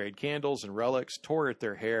 They carried candles and relics, tore at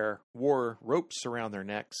their hair, wore ropes around their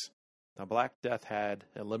necks. The Black Death had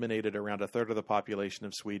eliminated around a third of the population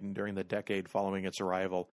of Sweden during the decade following its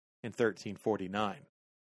arrival in 1349.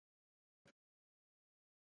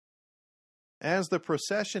 As the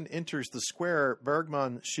procession enters the square,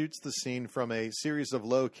 Bergman shoots the scene from a series of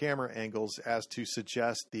low camera angles as to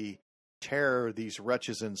suggest the terror these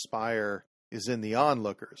wretches inspire is in the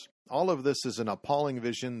onlookers. All of this is an appalling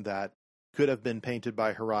vision that could have been painted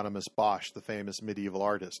by Hieronymus Bosch, the famous medieval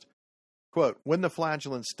artist. Quote, when the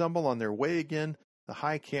flagellants stumble on their way again, the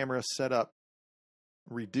high camera setup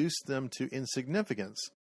reduced them to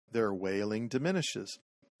insignificance. Their wailing diminishes.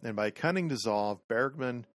 And by cunning dissolve,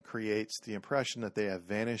 Bergman creates the impression that they have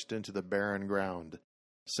vanished into the barren ground,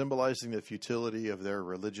 symbolizing the futility of their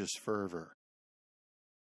religious fervor.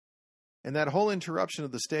 And that whole interruption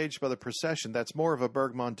of the stage by the procession, that's more of a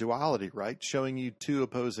Bergman duality, right? Showing you two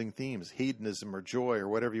opposing themes, hedonism or joy or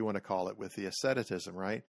whatever you want to call it, with the asceticism,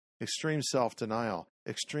 right? Extreme self-denial,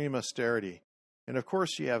 extreme austerity. And of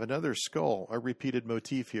course you have another skull, a repeated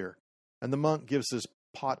motif here. And the monk gives this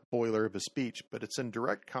pot boiler of a speech, but it's in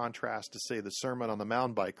direct contrast to, say, the Sermon on the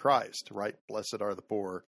Mount by Christ, right? Blessed are the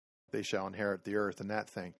poor, they shall inherit the earth, and that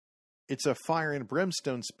thing. It's a fire and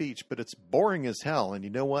brimstone speech, but it's boring as hell, and you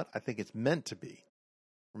know what? I think it's meant to be.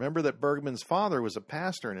 Remember that Bergman's father was a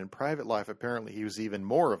pastor, and in private life, apparently, he was even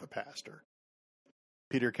more of a pastor.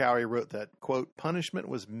 Peter Cowie wrote that, quote, punishment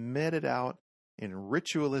was meted out in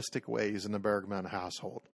ritualistic ways in the Bergman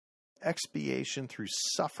household. Expiation through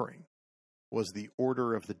suffering was the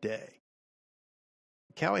order of the day.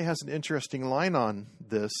 Cowie has an interesting line on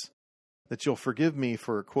this that you'll forgive me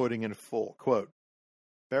for quoting in full. Quote,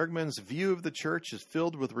 Bergman's view of the church is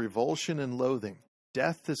filled with revulsion and loathing.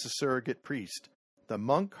 Death is a surrogate priest. The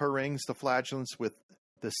monk harangues the flagellants with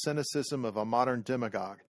the cynicism of a modern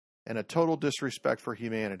demagogue and a total disrespect for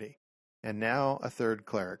humanity. And now a third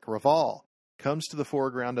cleric, Raval, comes to the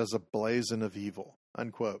foreground as a blazon of evil.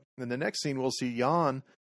 Unquote. In the next scene, we'll see Jan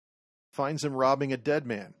finds him robbing a dead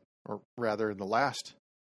man, or rather in the last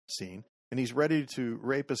scene, and he's ready to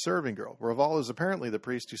rape a serving girl. Raval is apparently the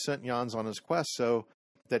priest who sent Jans on his quest so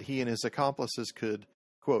that he and his accomplices could,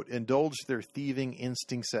 quote, indulge their thieving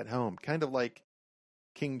instincts at home. Kind of like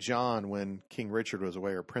King John when King Richard was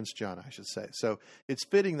away, or Prince John, I should say. So it's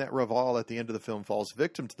fitting that Raval at the end of the film falls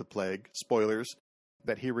victim to the plague, spoilers,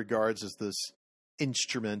 that he regards as this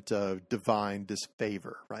instrument of divine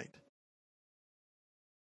disfavor, right?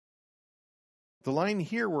 The line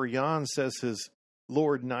here where Jan says his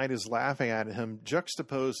Lord Knight is laughing at him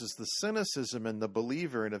juxtaposes the cynicism and the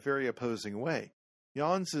believer in a very opposing way.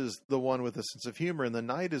 Jan's is the one with a sense of humor, and the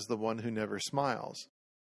knight is the one who never smiles.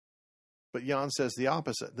 But Jan says the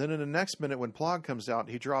opposite. Then in the next minute, when Plog comes out,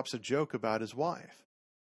 he drops a joke about his wife.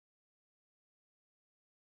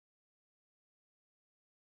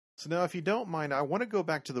 So now, if you don't mind, I want to go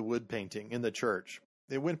back to the wood painting in the church.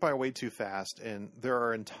 It went by way too fast, and there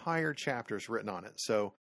are entire chapters written on it.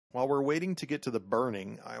 So while we're waiting to get to the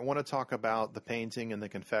burning, I want to talk about the painting and the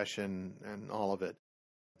confession and all of it.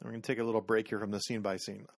 We're going to take a little break here from the scene by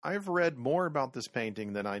scene. I've read more about this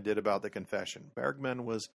painting than I did about the confession. Bergman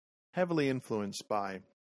was heavily influenced by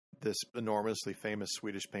this enormously famous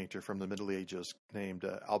Swedish painter from the Middle Ages named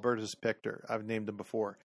Albertus Pictor. I've named him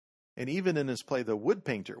before. And even in his play, The Wood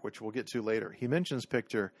Painter, which we'll get to later, he mentions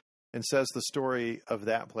Pictor and says the story of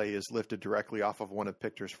that play is lifted directly off of one of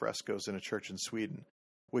Pictor's frescoes in a church in Sweden,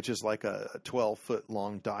 which is like a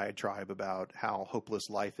 12-foot-long diatribe about how hopeless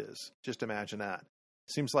life is. Just imagine that.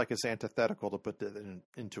 Seems like it's antithetical to put that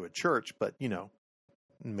into a church, but, you know,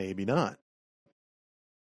 maybe not.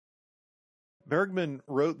 Bergman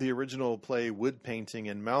wrote the original play Wood Painting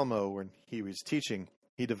in Malmö when he was teaching.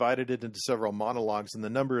 He divided it into several monologues, and the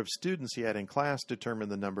number of students he had in class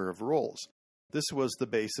determined the number of roles. This was the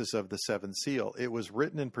basis of The Seventh Seal. It was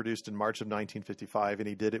written and produced in March of 1955, and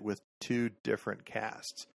he did it with 2 different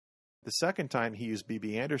casts. The second time he used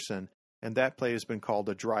B.B. Anderson, and that play has been called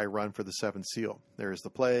a dry run for The Seventh Seal. There is the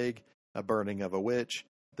plague, a burning of a witch,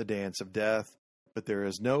 the dance of death, but there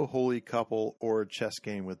is no holy couple or chess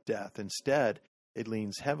game with death. Instead, it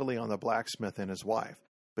leans heavily on the blacksmith and his wife.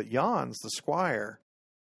 But Jans, the squire,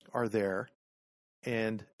 are there,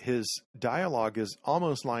 and his dialogue is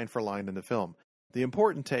almost line for line in the film. The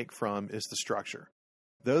important take from is the structure.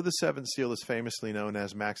 Though The Seventh Seal is famously known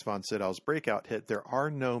as Max von Sydow's breakout hit, there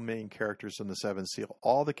are no main characters in The Seventh Seal.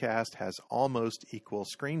 All the cast has almost equal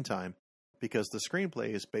screen time because the screenplay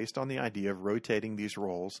is based on the idea of rotating these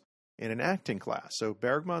roles in an acting class. So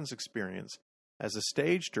Bergman's experience as a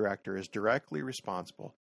stage director is directly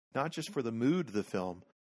responsible, not just for the mood of the film,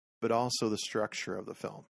 but also the structure of the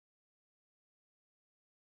film.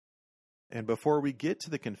 And before we get to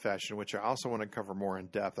the confession, which I also want to cover more in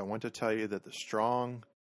depth, I want to tell you that the strong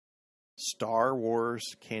Star Wars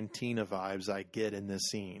cantina vibes I get in this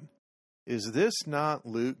scene. Is this not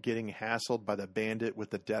Luke getting hassled by the bandit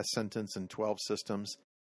with the death sentence and 12 systems?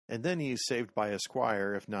 And then he's saved by a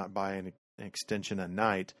squire, if not by an extension, a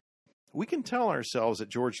knight. We can tell ourselves that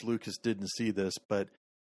George Lucas didn't see this, but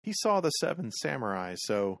he saw the 7 Samurai,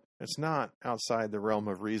 so it's not outside the realm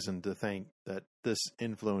of reason to think that this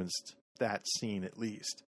influenced that scene at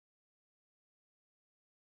least.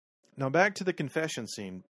 Now back to the confession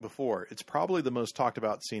scene before. It's probably the most talked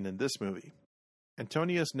about scene in this movie.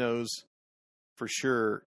 Antonius knows for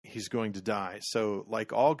sure he's going to die, so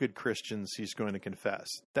like all good Christians, he's going to confess.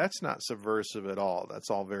 That's not subversive at all.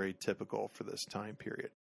 That's all very typical for this time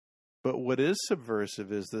period. But what is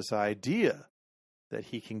subversive is this idea that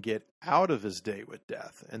he can get out of his date with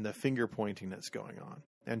death and the finger pointing that's going on.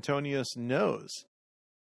 Antonius knows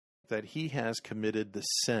that he has committed the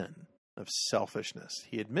sin of selfishness.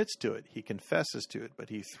 He admits to it, he confesses to it, but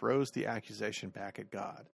he throws the accusation back at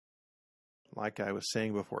God. Like I was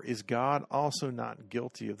saying before, is God also not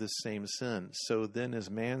guilty of this same sin? So then is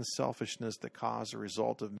man's selfishness the cause or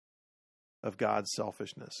result of God's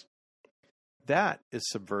selfishness? That is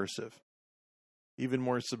subversive. Even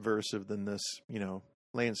more subversive than this,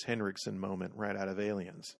 Lance Henriksen moment right out of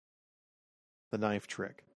Aliens. The knife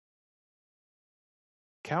trick.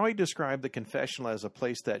 Cowie described the confessional as a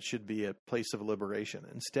place that should be a place of liberation.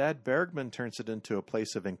 Instead, Bergman turns it into a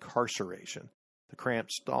place of incarceration. The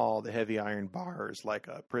cramped stall, the heavy iron bars, like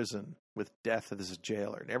a prison with death as a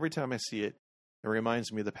jailer. And every time I see it, it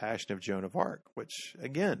reminds me of The Passion of Joan of Arc, which,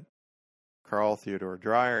 again, Carl Theodor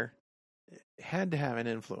Dreyer had to have an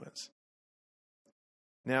influence.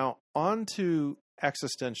 Now, on to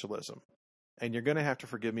existentialism. And you're going to have to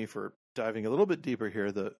forgive me for diving a little bit deeper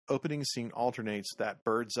here. The opening scene alternates that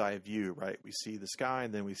bird's eye view, right? We see the sky,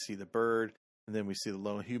 and then we see the bird, and then we see the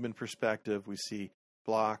lone human perspective. We see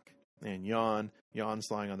Block and Jan.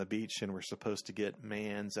 Jan's lying on the beach, and we're supposed to get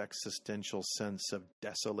man's existential sense of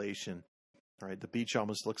desolation, right? The beach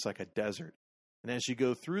almost looks like a desert. And as you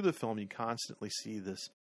go through the film, you constantly see this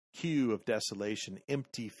hue of desolation,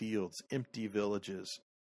 empty fields, empty villages.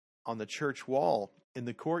 On the church wall, in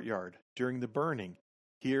the courtyard, during the burning,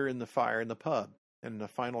 here in the fire in the pub, and in the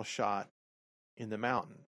final shot in the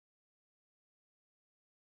mountain.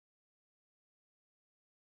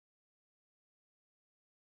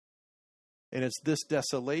 And it's this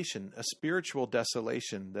desolation, a spiritual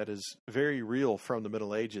desolation that is very real from the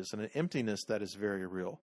Middle Ages, and an emptiness that is very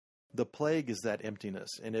real. The plague is that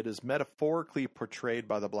emptiness, and it is metaphorically portrayed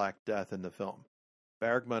by the Black Death in the film.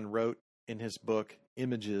 Bergman wrote in his book,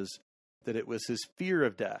 Images, that it was his fear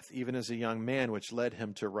of death, even as a young man, which led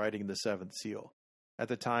him to writing The Seventh Seal. At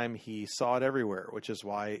the time, he saw it everywhere, which is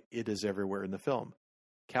why it is everywhere in the film.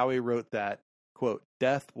 Cowie wrote that, quote,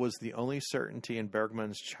 death was the only certainty in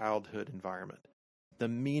Bergman's childhood environment. The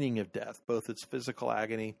meaning of death, both its physical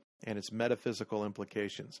agony and its metaphysical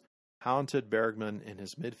implications, haunted Bergman in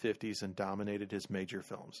his mid-50s and dominated his major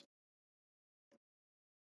films.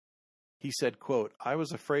 He said, quote, I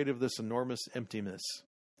was afraid of this enormous emptiness.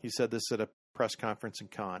 He said this at a press conference in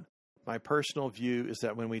Cannes. My personal view is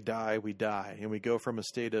that when we die, and we go from a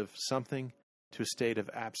state of something to a state of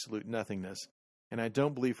absolute nothingness. And I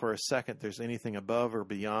don't believe for a second there's anything above or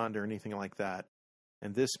beyond or anything like that.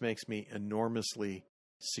 And this makes me enormously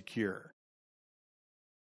secure.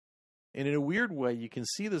 And in a weird way, you can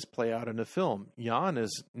see this play out in the film. Jan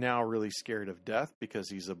is now really scared of death because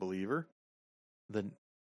he's a believer.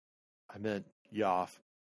 Yoff.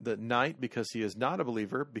 The knight, because he is not a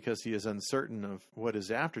believer, because he is uncertain of what is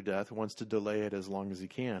after death, wants to delay it as long as he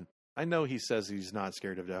can. I know he says he's not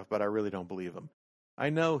scared of death, but I really don't believe him. I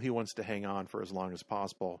know he wants to hang on for as long as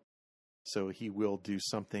possible, So he will do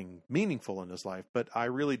something meaningful in his life, but I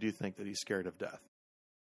really do think that he's scared of death.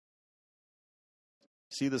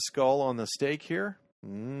 See the skull on the stake here?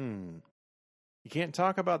 You can't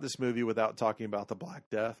talk about this movie without talking about the Black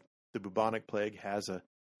Death. The bubonic plague has a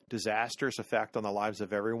disastrous effect on the lives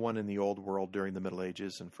of everyone in the Old World during the Middle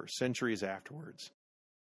Ages and for centuries afterwards.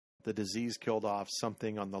 The disease killed off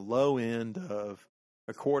something on the low end of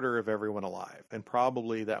a quarter of everyone alive, and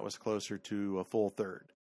probably that was closer to a full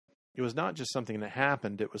third. It was not just something that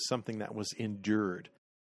happened, it was something that was endured.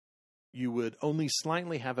 You would only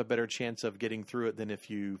slightly have a better chance of getting through it than if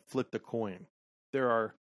you flipped a coin. There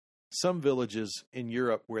are some villages in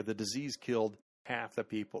Europe where the disease killed half the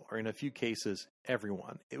people, or in a few cases,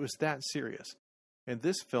 everyone. It was that serious. And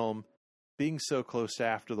this film, being so close to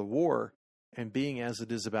after the war, and being as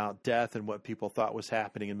it is about death and what people thought was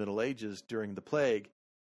happening in Middle Ages during the plague,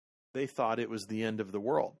 they thought it was the end of the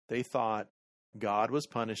world. They thought God was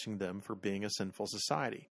punishing them for being a sinful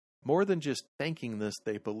society. More than just thinking this,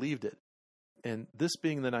 they believed it. And this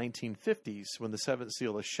being the 1950s, when the seventh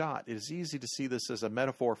seal is shot, it is easy to see this as a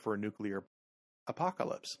metaphor for a nuclear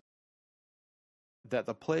apocalypse. That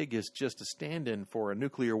the plague is just a stand-in for a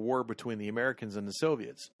nuclear war between the Americans and the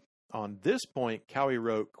Soviets. On this point, Cowie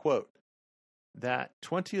wrote, quote, "That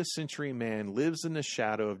 20th century man lives in the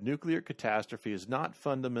shadow of nuclear catastrophe is not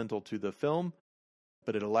fundamental to the film,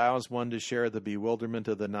 but it allows one to share the bewilderment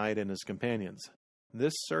of the knight and his companions.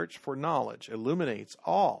 This search for knowledge illuminates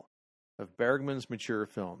all of Bergman's mature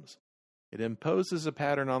films. It imposes a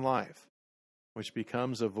pattern on life, which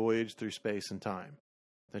becomes a voyage through space and time.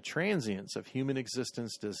 The transience of human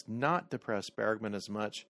existence does not depress Bergman as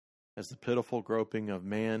much as the pitiful groping of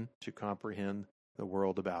man to comprehend the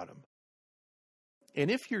world about him." And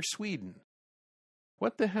if you're Sweden,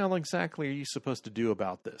 what the hell exactly are you supposed to do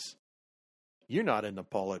about this? You're not in the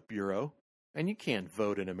Politburo, and you can't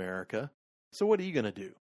vote in America, so what are you going to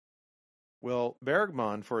do? Well,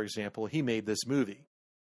 Bergman, for example, he made this movie,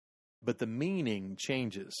 but the meaning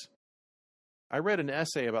changes. I read an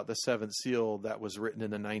essay about the Seventh Seal that was written in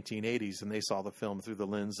the 1980s, and they saw the film through the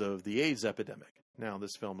lens of the AIDS epidemic. Now,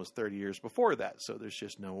 this film was 30 years before that, so there's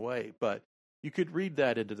just no way, but you could read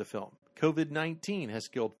that into the film. COVID-19 has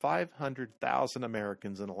killed 500,000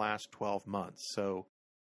 Americans in the last 12 months, so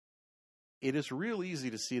it is real easy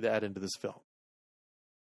to see that into this film.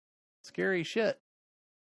 Scary shit.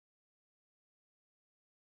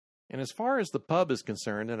 And as far as the pub is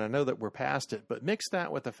concerned, and I know that we're past it, but mix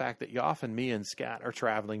that with the fact that Yoff and me and Scat are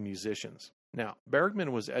traveling musicians. Now,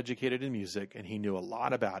 Bergman was educated in music, and he knew a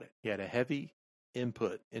lot about it. He had a heavy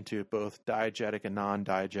input into both diegetic and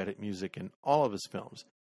non-diegetic music in all of his films.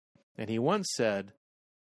 And he once said,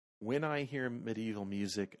 "When I hear medieval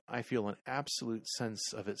music, I feel an absolute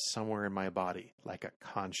sense of it somewhere in my body, like a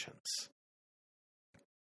conscience."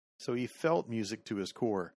 So he felt music to his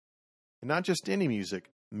core. And not just any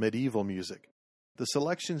music, medieval music. The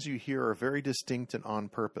selections you hear are very distinct and on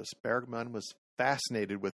purpose. Bergman was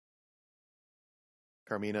fascinated with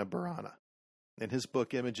Carmina Burana. In his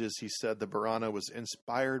book Images, he said the Burana was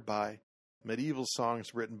inspired by medieval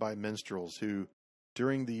songs written by minstrels who,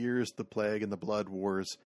 during the years of the plague and the blood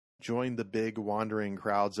wars, joined the big wandering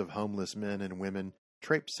crowds of homeless men and women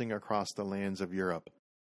traipsing across the lands of Europe.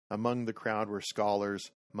 Among the crowd were scholars,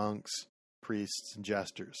 monks, priests, and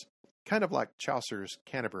jesters, kind of like Chaucer's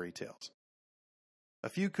Canterbury Tales. A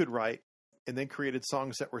few could write, and then created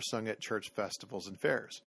songs that were sung at church festivals and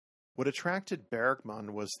fairs. What attracted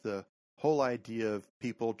Bergman was the whole idea of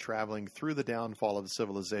people traveling through the downfall of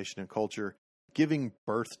civilization and culture, giving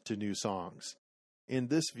birth to new songs. In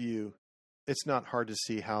this view, it's not hard to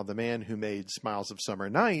see how the man who made Smiles of Summer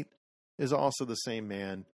Night is also the same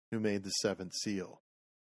man who made the Seventh Seal.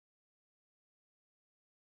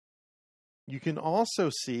 You can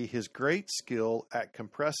also see his great skill at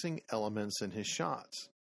compressing elements in his shots.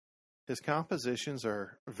 His compositions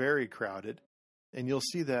are very crowded, and you'll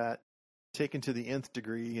see that taken to the nth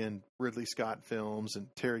degree in Ridley Scott films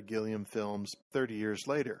and Terry Gilliam films 30 years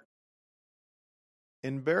later.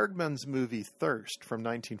 In Bergman's movie Thirst from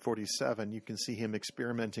 1947, you can see him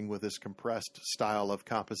experimenting with this compressed style of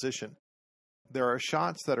composition. There are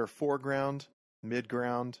shots that are foreground,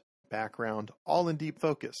 midground, background, all in deep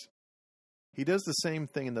focus. He does the same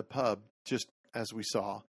thing in the pub, just as we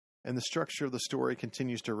saw, and the structure of the story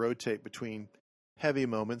continues to rotate between heavy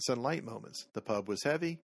moments and light moments. The pub was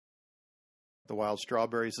heavy, The Wild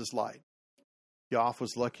Strawberries is light. Yoff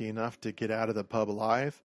was lucky enough to get out of the pub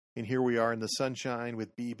alive, and here we are in the sunshine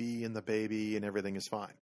with BB and the baby, and everything is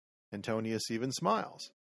fine. Antonius even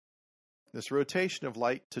smiles. This rotation of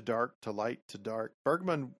light to dark to light to dark,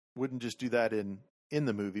 Bergman wouldn't just do that in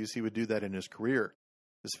the movies, he would do that in his career.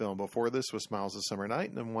 This film before this was Smiles of Summer Night,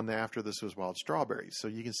 and then one after this was Wild Strawberries. So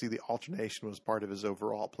you can see the alternation was part of his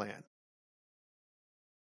overall plan.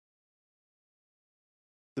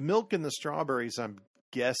 The milk and the strawberries, I'm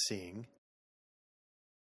guessing,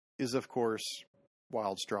 is of course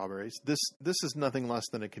Wild Strawberries. This is nothing less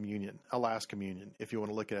than a communion, a last communion, if you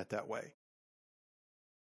want to look at it that way.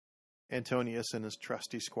 Antonius and his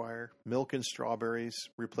trusty squire. Milk and strawberries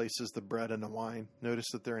replaces the bread and the wine.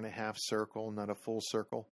 Notice that they're in a half circle, not a full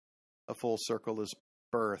circle. A full circle is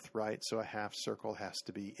birth, right? So a half circle has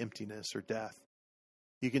to be emptiness or death.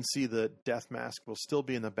 You can see the death mask will still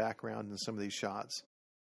be in the background in some of these shots.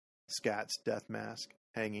 Scat's death mask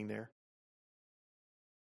hanging there.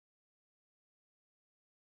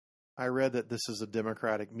 I read that this is a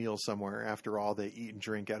democratic meal somewhere. After all, they eat and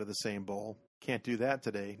drink out of the same bowl. Can't do that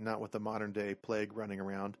today, not with the modern day plague running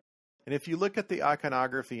around. And if you look at the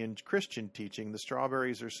iconography in Christian teaching, the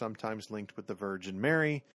strawberries are sometimes linked with the Virgin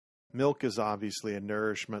Mary. Milk is obviously a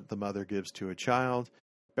nourishment the mother gives to a child.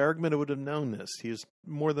 Bergman would have known this. He has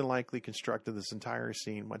more than likely constructed this entire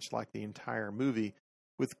scene, much like the entire movie,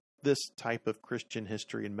 with this type of Christian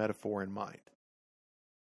history and metaphor in mind.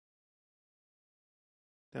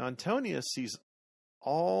 Now, Antonius sees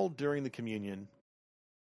all during the communion.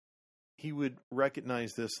 He would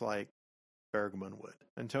recognize this like Bergman would.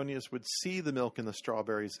 Antonius would see the milk and the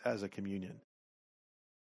strawberries as a communion.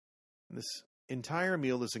 And this entire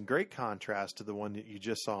meal is in great contrast to the one that you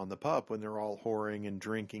just saw in the pub when they're all whoring and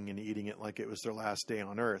drinking and eating it like it was their last day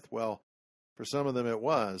on earth. Well, for some of them it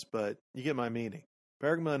was, but you get my meaning.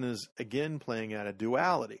 Bergman is again playing at a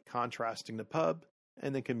duality, contrasting the pub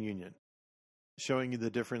and the communion, showing you the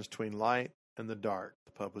difference between light and the dark.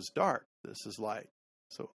 The pub was dark. This is light.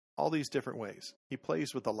 So all these different ways. He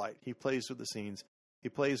plays with the light. He plays with the scenes. He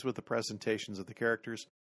plays with the presentations of the characters.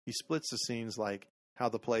 He splits the scenes like how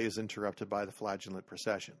the play is interrupted by the flagellant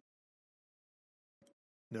procession.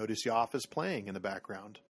 Notice Yoff is playing in the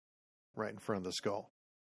background, right in front of the skull.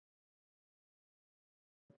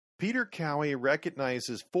 Peter Cowie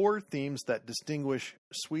recognizes 4 themes that distinguish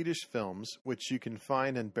Swedish films, which you can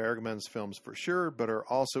find in Bergman's films for sure, but are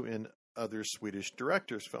also in other Swedish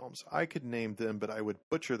directors' films. I could name them, but I would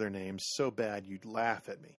butcher their names so bad you'd laugh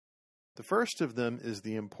at me. The first of them is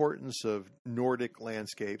the importance of Nordic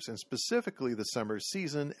landscapes, and specifically the summer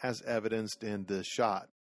season, as evidenced in this shot.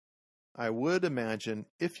 I would imagine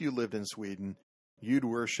if you lived in Sweden, you'd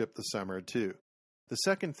worship the summer too. The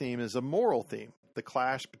second theme is a moral theme, the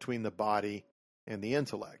clash between the body and the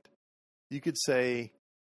intellect. You could say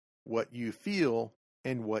what you feel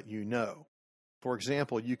and what you know. For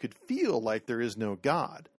example, you could feel like there is no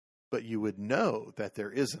God, but you would know that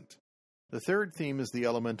there isn't. The third theme is the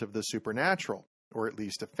element of the supernatural, or at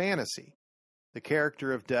least a fantasy. The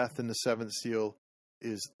character of death in the seventh seal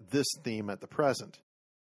is this theme at the present.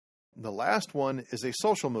 The last one is a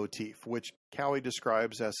social motif, which Cowie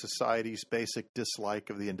describes as society's basic dislike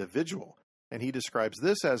of the individual, and he describes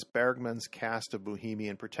this as Bergman's cast of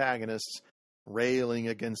bohemian protagonists railing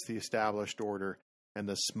against the established order and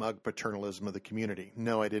the smug paternalism of the community.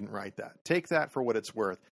 No, I didn't write that. Take that for what it's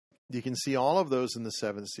worth. You can see all of those in the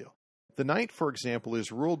seventh seal. The knight, for example,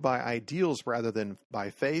 is ruled by ideals rather than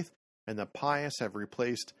by faith, and the pious have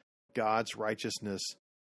replaced God's righteousness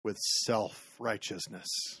with self-righteousness.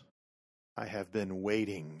 I have been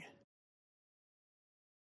waiting.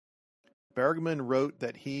 Bergman wrote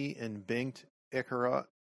that he and Bengt Ekerot,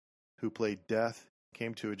 who played Death,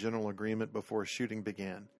 came to a general agreement before shooting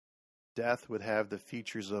began. Death would have the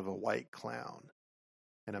features of a white clown,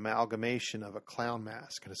 an amalgamation of a clown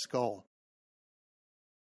mask and a skull.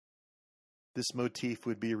 This motif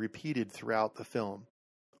would be repeated throughout the film.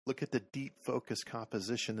 Look at the deep focus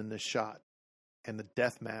composition in this shot, and the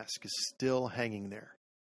death mask is still hanging there.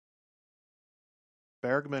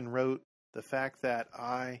 Bergman wrote, the fact that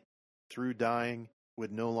I, through dying,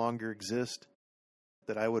 would no longer exist,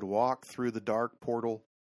 that I would walk through the dark portal,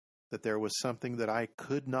 that there was something that I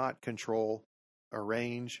could not control,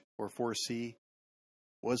 arrange, or foresee,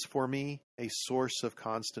 was for me a source of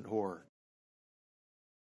constant horror.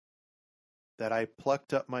 That I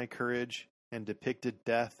plucked up my courage and depicted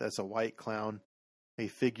death as a white clown, a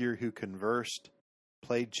figure who conversed,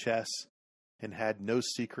 played chess, and had no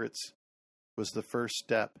secrets, was the first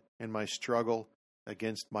step in my struggle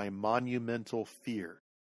against my monumental fear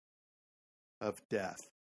of death.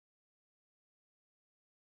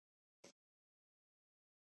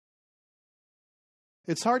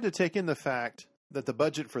 It's hard to take in the fact that the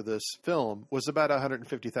budget for this film was about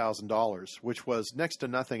 $150,000, which was next to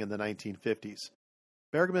nothing in the 1950s.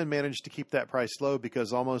 Bergman managed to keep that price low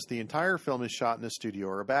because almost the entire film is shot in a studio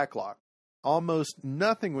or a backlot. almost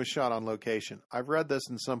nothing was shot on location. I've read this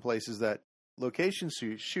in some places that location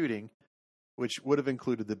shooting, which would have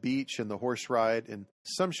included the beach and the horse ride and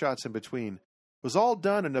some shots in between, was all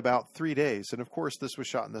done in about 3 days. And of course, this was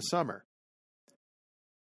shot in the summer.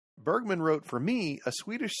 Bergman wrote, "For me, a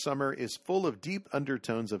Swedish summer is full of deep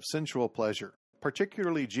undertones of sensual pleasure,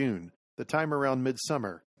 particularly June, the time around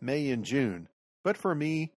midsummer, May and June. But for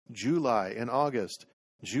me, July and August,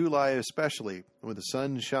 July especially, when the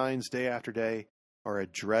sun shines day after day, are a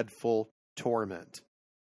dreadful torment."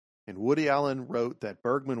 And Woody Allen wrote that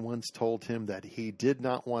Bergman once told him that he did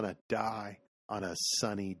not want to die on a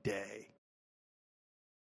sunny day.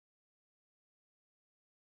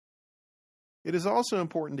 It is also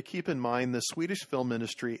important to keep in mind the Swedish film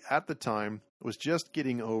industry at the time was just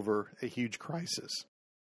getting over a huge crisis.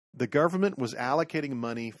 The government was allocating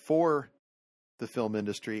money for the film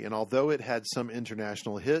industry, and although it had some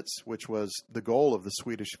international hits, which was the goal of the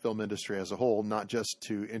Swedish film industry as a whole, not just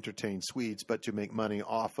to entertain Swedes, but to make money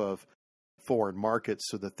off of foreign markets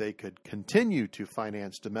so that they could continue to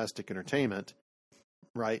finance domestic entertainment,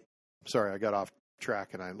 right? Sorry, I got off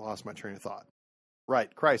track and I lost my train of thought.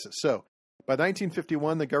 Right, crisis. So, by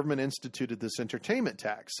 1951, the government instituted this entertainment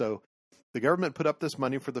tax. So, the government put up this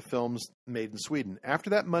money for the films made in Sweden. After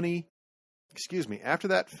that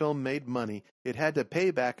film made money, it had to pay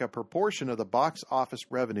back a proportion of the box office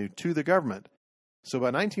revenue to the government. So by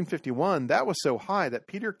 1951, that was so high that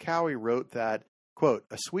Peter Cowie wrote that, quote,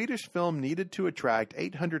 "A Swedish film needed to attract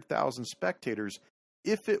 800,000 spectators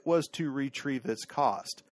if it was to retrieve its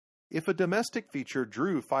cost. If a domestic feature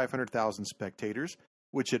drew 500,000 spectators,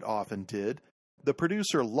 which it often did, the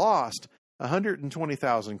producer lost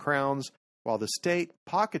 120,000 crowns, while the state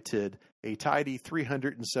pocketed a tidy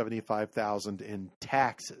 375,000 in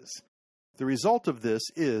taxes. The result of this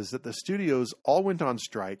is that the studios all went on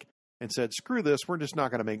strike and said, screw this, we're just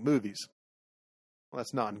not going to make movies." Well,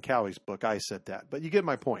 that's not in Cowie's book. I said that, but you get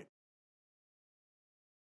my point.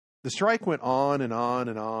 The strike went on and on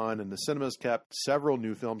and on, and the cinemas kept several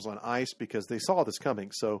new films on ice because they saw this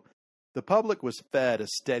coming. So the public was fed a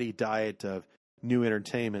steady diet of new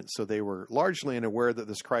entertainment, so they were largely unaware that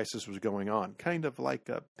this crisis was going on, kind of like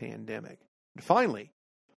a pandemic. And finally,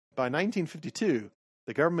 by 1952,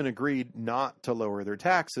 the government agreed not to lower their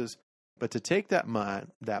taxes, but to take that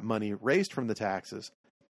money raised from the taxes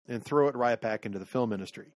and throw it right back into the film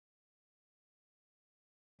industry,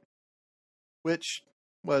 which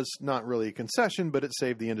was not really a concession, but it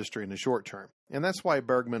saved the industry in the short term. And that's why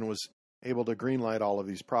Bergman was able to greenlight all of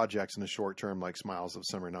these projects in the short term, like Smiles of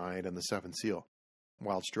Summer Night and The Seventh Seal,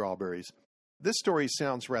 Wild Strawberries. This story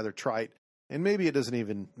sounds rather trite, and maybe it doesn't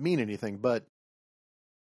even mean anything, but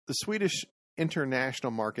the Swedish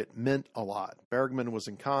international market meant a lot. Bergman was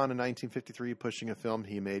in Cannes in 1953 pushing a film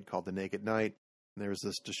he made called The Naked Night. And there was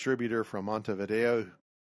this distributor from Montevideo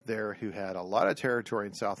there who had a lot of territory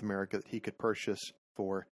in South America that he could purchase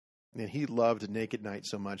for, and he loved Naked Night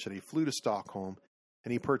so much that he flew to Stockholm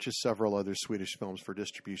and he purchased several other Swedish films for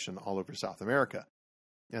distribution all over South America.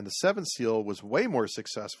 And The Seventh Seal was way more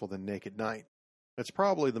successful than Naked Night. It's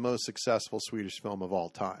probably the most successful Swedish film of all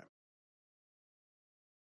time.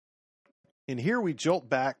 And here we jolt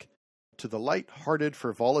back to the light-hearted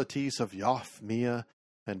frivolities of Joff Mia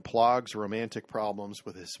and Plog's romantic problems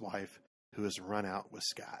with his wife, who has run out with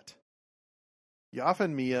Scott. Joff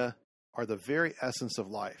and Mia are the very essence of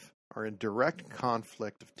life, are in direct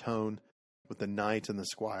conflict of tone with the knight and the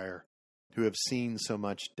squire, who have seen so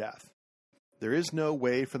much death. There is no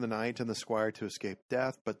way for the knight and the squire to escape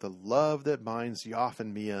death, but the love that binds Joff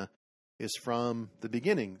and Mia is from the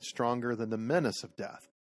beginning stronger than the menace of death.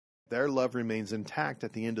 Their love remains intact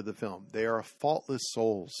at the end of the film. They are faultless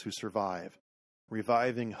souls who survive,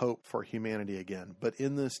 reviving hope for humanity again. But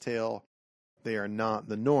in this tale, they are not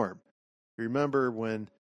the norm. Remember when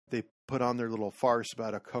they put on their little farce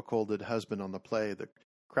about a cuckolded husband on the play, the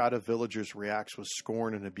crowd of villagers reacts with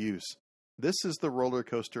scorn and abuse. This is the roller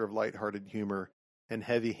coaster of lighthearted humor and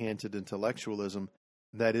heavy-handed intellectualism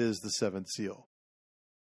that is The Seventh Seal.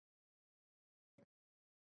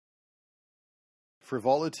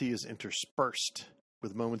 Frivolity is interspersed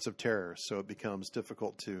with moments of terror, so it becomes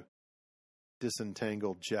difficult to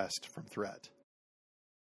disentangle jest from threat.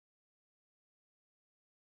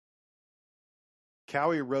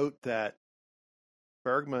 Cowie wrote that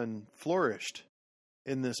Bergman flourished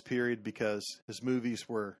in this period because his movies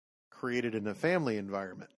were created in a family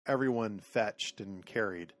environment. Everyone fetched and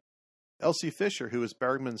carried. Elsie Fisher, who was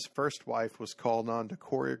Bergman's first wife, was called on to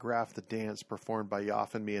choreograph the dance performed by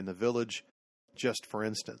Joff and Mia in the village, just for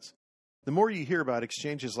instance. The more you hear about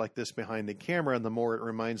exchanges like this behind the camera, the more it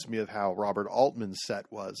reminds me of how Robert Altman's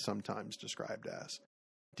set was sometimes described as.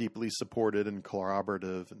 deeply supported and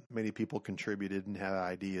collaborative, and many people contributed and had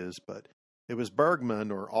ideas, but it was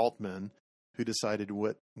Bergman or Altman who decided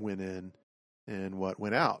what went in and what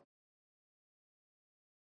went out.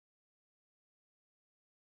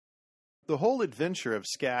 The whole adventure of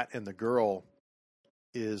Scat and the Girl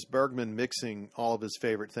is Bergman mixing all of his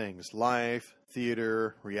favorite things: life,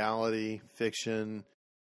 theater, reality, fiction.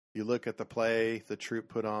 You look at the play the troupe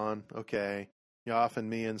put on, okay. Yoff and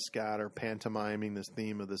me and Scat are pantomiming this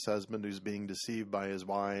theme of this husband who's being deceived by his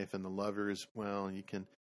wife, and the lovers, well, you can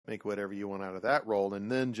make whatever you want out of that role.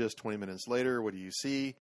 And then just 20 minutes later, what do you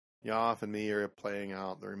see? Yoff and me are playing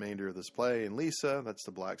out the remainder of this play, and Lisa, that's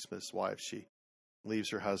the blacksmith's wife, she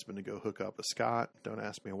leaves her husband to go hook up with Scott. Don't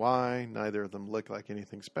ask me why. Neither of them look like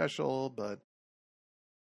anything special, but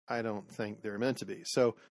I don't think they're meant to be.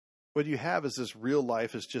 So what you have is this real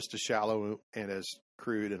life is just as shallow and as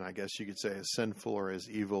crude, and I guess you could say as sinful or as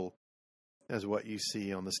evil as what you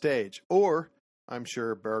see on the stage. Or, I'm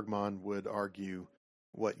sure Bergman would argue,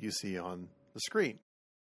 what you see on the screen.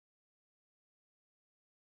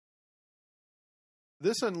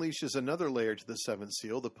 This unleashes another layer to the seventh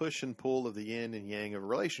seal, the push and pull of the yin and yang of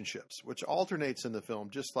relationships, which alternates in the film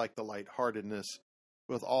just like the lightheartedness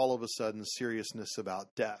with all of a sudden seriousness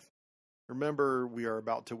about death. Remember, we are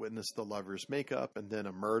about to witness the lovers' makeup and then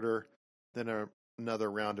a murder, then another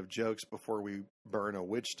round of jokes before we burn a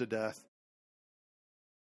witch to death.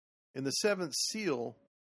 In the seventh seal,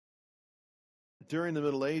 during the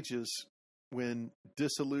Middle Ages, when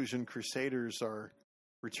disillusioned crusaders are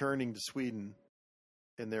returning to Sweden,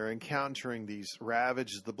 and they're encountering these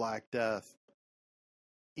ravages of the Black Death,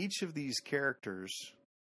 each of these characters,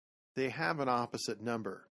 they have an opposite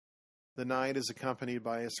number. The knight is accompanied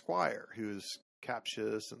by a squire who is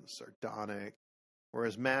captious and sardonic,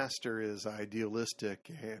 whereas master is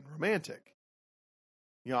idealistic and romantic.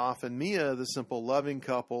 Yoff and Mia, the simple loving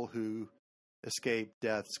couple who escape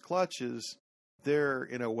death's clutches, they're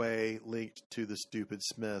in a way linked to the stupid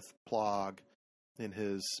smith, Plog, and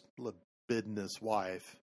his libidinous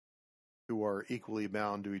wife, who are equally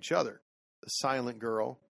bound to each other. The silent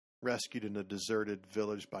girl, rescued in a deserted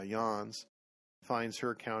village by Jans, finds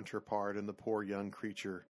her counterpart in the poor young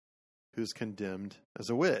creature who's condemned as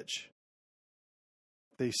a witch.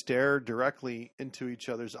 They stare directly into each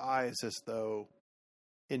other's eyes as though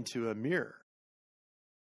into a mirror.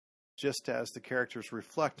 Just as the characters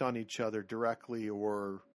reflect on each other directly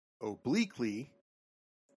or obliquely,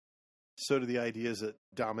 so do the ideas that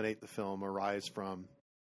dominate the film arise from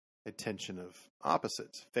a tension of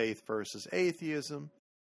opposites: faith versus atheism,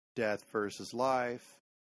 death versus life,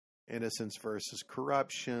 innocence versus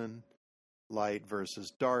corruption, light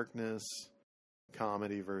versus darkness,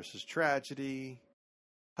 comedy versus tragedy,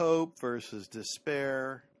 hope versus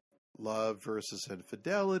despair, love versus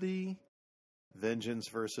infidelity, vengeance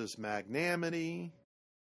versus magnanimity,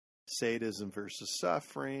 sadism versus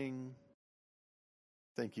suffering.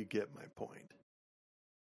 I think you get my point.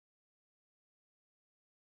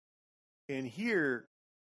 And here,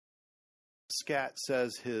 Scat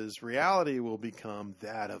says his reality will become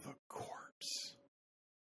that of a corpse.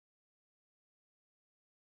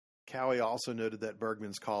 Cowie also noted that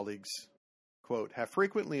Bergman's colleagues, quote, have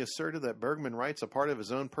frequently asserted that Bergman writes a part of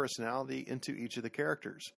his own personality into each of the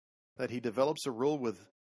characters, that he develops a role with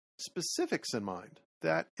specifics in mind.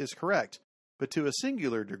 That is correct. But to a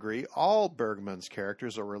singular degree, all Bergman's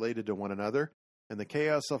characters are related to one another. In the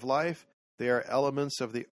chaos of life, they are elements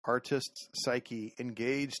of the artist's psyche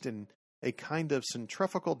engaged in a kind of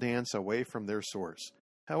centrifugal dance away from their source.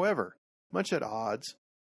 However, much at odds,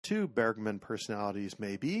 two Bergman personalities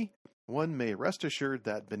may be, one may rest assured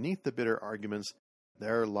that beneath the bitter arguments,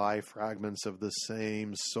 there lie fragments of the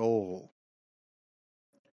same soul.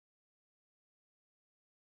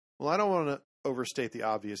 Well, I don't want to overstate the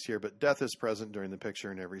obvious here, but death is present during the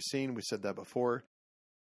picture in every scene. We said that before.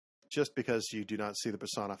 Just because you do not see the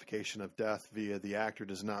personification of death via the actor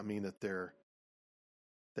does not mean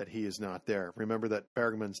that he is not there. Remember that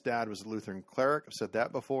Bergman's dad was a Lutheran cleric. I've said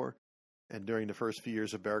that before. And during the first few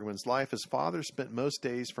years of Bergman's life, his father spent most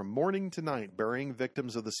days from morning to night burying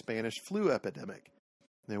victims of the Spanish flu epidemic.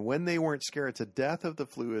 And when they weren't scared to death of the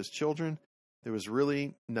flu as children, there was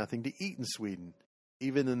really nothing to eat in Sweden.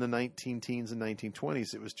 Even in the 19-teens and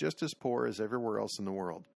 1920s, it was just as poor as everywhere else in the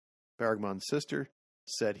world. Bergman's sister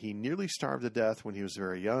said he nearly starved to death when he was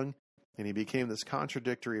very young, and he became this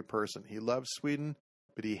contradictory person. He loved Sweden,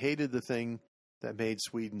 but he hated the thing that made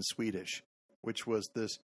Sweden Swedish, which was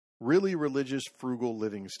this really religious, frugal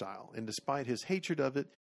living style. And despite his hatred of it,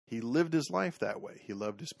 he lived his life that way. He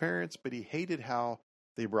loved his parents, but he hated how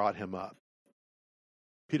they brought him up.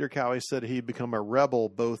 Peter Cowie said he'd become a rebel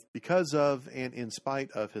both because of and in spite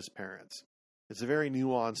of his parents. It's a very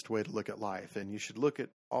nuanced way to look at life, and you should look at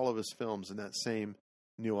all of his films in that same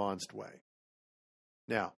nuanced way.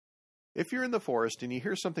 Now, if you're in the forest and you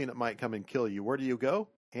hear something that might come and kill you, where do you go?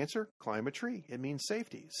 Answer, climb a tree. It means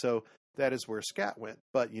safety. So that is where Scat went.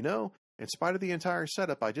 But in spite of the entire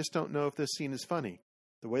setup, I just don't know if this scene is funny.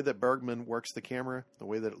 The way that Bergman works the camera, the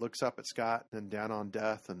way that it looks up at Scott and down on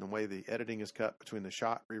Death, and the way the editing is cut between the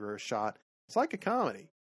shot, reverse shot, it's like a comedy.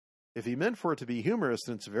 If he meant for it to be humorous,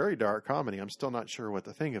 then it's a very dark comedy. I'm still not sure what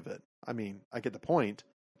to think of it. I mean, I get the point.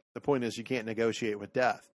 The point is you can't negotiate with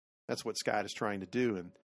Death. That's what Scott is trying to do,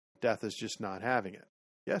 and Death is just not having it.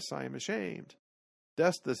 Yes, I am ashamed.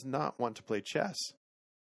 Death does not want to play chess.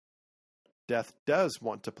 Death does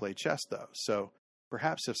want to play chess, though. So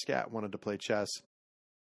perhaps if Scat wanted to play chess,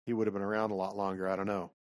 he would have been around a lot longer. I don't know.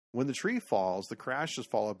 When the tree falls, the crash is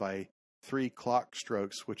followed by 3 clock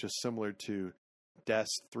strokes, which is similar to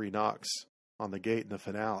Death's 3 knocks on the gate in the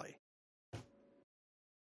finale.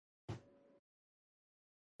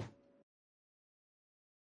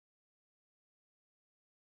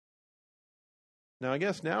 Now, I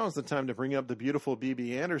guess now is the time to bring up the beautiful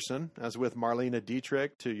B.B. Anderson, as with Marlene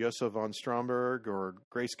Dietrich to Josef von Stromberg, or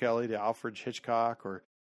Grace Kelly to Alfred Hitchcock, or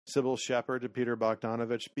Sybil Shepherd to Peter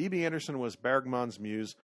Bogdanovich. B.B. Anderson was Bergman's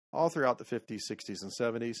muse all throughout the 50s, 60s, and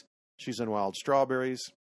 70s. She's in Wild Strawberries,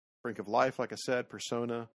 Brink of Life, like I said,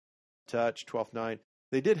 Persona, Touch, 12th Night.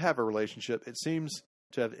 They did have a relationship. It seems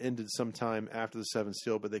to have ended sometime after The Seventh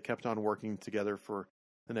Seal, but they kept on working together for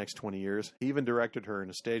the next 20 years. He even directed her in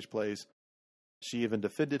a stage plays. She even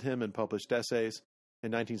defended him in published essays.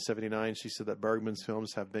 In 1979, she said that Bergman's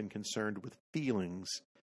films have been concerned with feelings,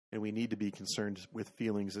 and we need to be concerned with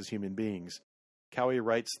feelings as human beings. Cowie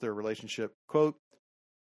writes their relationship, quote,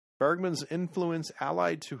 Bergman's influence,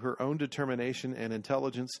 allied to her own determination and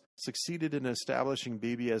intelligence, succeeded in establishing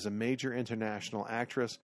Bibi as a major international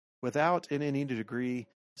actress without, in any degree,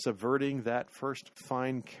 subverting that first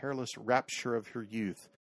fine, careless rapture of her youth.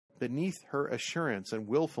 Beneath her assurance and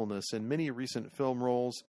willfulness in many recent film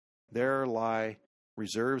roles, there lie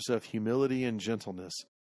reserves of humility and gentleness.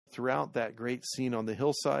 Throughout that great scene on the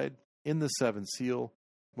hillside, in The Seventh Seal,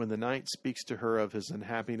 when the knight speaks to her of his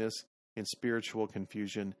unhappiness and spiritual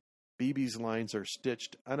confusion, Bibi's lines are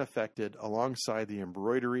stitched unaffected alongside the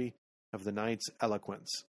embroidery of the knight's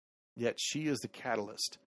eloquence. Yet she is the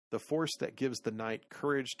catalyst, the force that gives the knight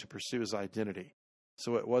courage to pursue his identity.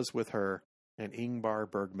 So it was with her and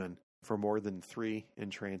Ingmar Bergman for more than 3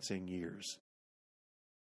 entrancing years.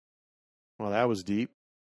 Well, that was deep.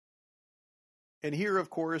 And here, of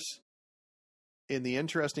course, in the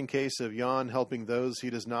interesting case of Jan helping those he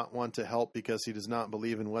does not want to help because he does not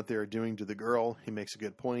believe in what they are doing to the girl, he makes a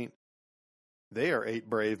good point. They are 8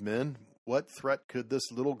 brave men. What threat could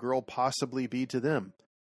this little girl possibly be to them?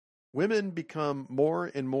 Women become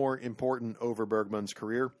more and more important over Bergman's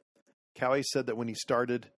career. Cowie said that when he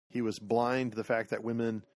started, he was blind to the fact that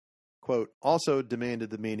women, quote, also demanded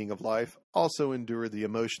the meaning of life, also endured the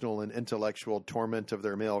emotional and intellectual torment of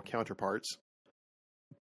their male counterparts.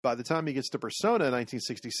 By the time he gets to Persona in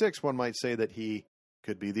 1966, one might say that he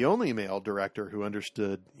could be the only male director who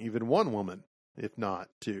understood even one woman, if not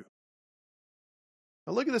 2.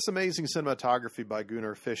 Now look at this amazing cinematography by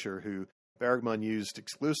Gunnar Fischer, who Bergman used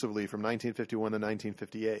exclusively from 1951 to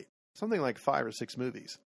 1958, something like 5 or 6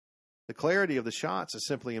 movies. The clarity of the shots is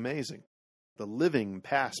simply amazing. The living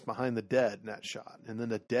pass behind the dead in that shot, and then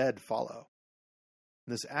the dead follow.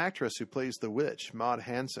 And this actress who plays the witch, Maud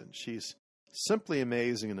Hansen, she's simply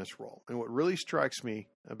amazing in this role. And what really strikes me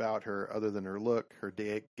about her, other than her look, her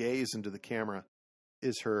gaze into the camera,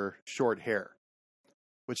 is her short hair.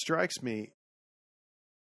 What strikes me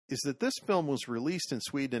is that this film was released in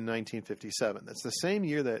Sweden in 1957. That's the same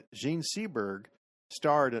year that Jean Seberg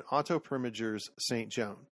starred in Otto Preminger's St.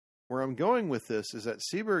 Joan. Where I'm going with this is that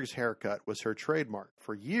Seberg's haircut was her trademark.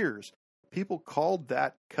 For years, people called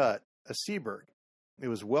that cut a Seberg. It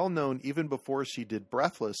was well known even before she did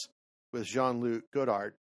Breathless with Jean-Luc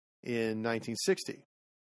Godard in 1960.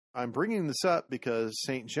 I'm bringing this up because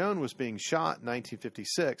St. Joan was being shot in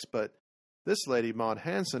 1956, but this lady, Maud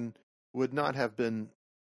Hansen, would not have been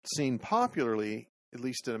seen popularly, at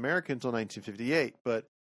least in America, until 1958. But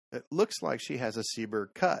it looks like she has a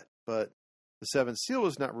Seberg cut, but The Seventh Seal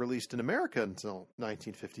was not released in America until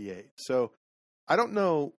 1958. So I don't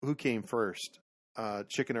know who came first,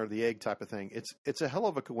 chicken or the egg type of thing. It's a hell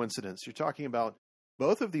of a coincidence. You're talking about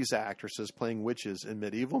both of these actresses playing witches in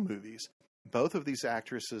medieval movies. Both of these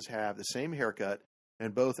actresses have the same haircut,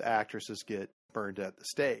 and both actresses get burned at the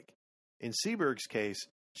stake. In Seberg's case,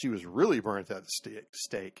 she was really burnt at the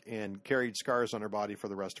stake and carried scars on her body for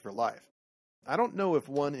the rest of her life. I don't know if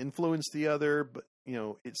one influenced the other, but,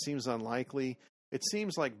 it seems unlikely. It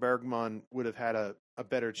seems like Bergman would have had a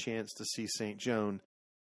better chance to see St. Joan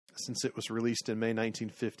since it was released in May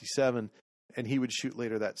 1957, and he would shoot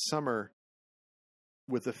later that summer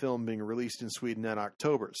with the film being released in Sweden in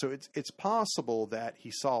October. So it's possible that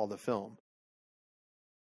he saw the film.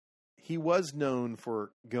 He was known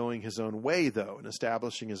for going his own way, though, and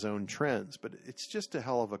establishing his own trends, but it's just a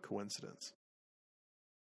hell of a coincidence.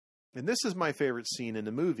 And this is my favorite scene in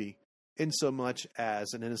the movie, in so much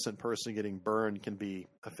as an innocent person getting burned can be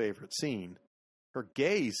a favorite scene. Her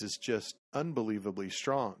gaze is just unbelievably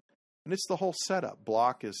strong. And it's the whole setup.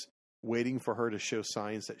 Bloch is waiting for her to show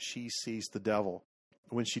signs that she sees the devil.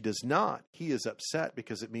 When she does not, he is upset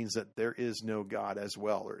because it means that there is no God as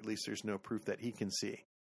well, or at least there's no proof that he can see,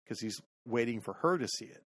 because he's waiting for her to see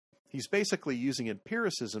it. He's basically using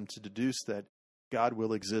empiricism to deduce that God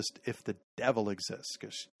will exist if the devil exists,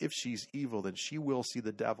 because if she's evil, then she will see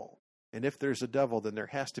the devil. And if there's a devil, then there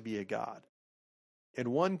has to be a God. And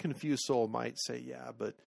one confused soul might say, yeah,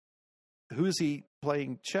 but who's he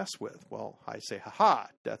playing chess with? Well, I say, haha,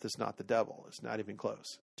 death is not the devil. It's not even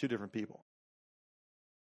close. Two different people.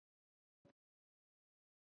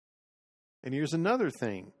 And here's another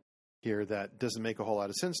thing here that doesn't make a whole lot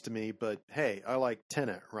of sense to me, but hey, I like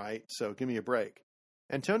Tenet, right? So give me a break.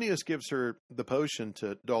 Antonius gives her the potion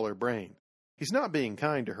to dull her brain. He's not being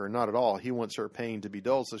kind to her, not at all. He wants her pain to be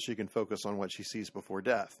dulled so she can focus on what she sees before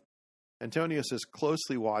death. Antonius is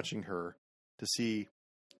closely watching her to see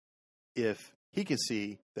if he can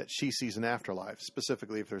see that she sees an afterlife,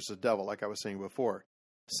 specifically if there's a devil, like I was saying before.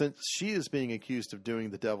 Since she is being accused of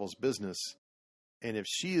doing the devil's business, and if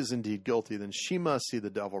she is indeed guilty, then she must see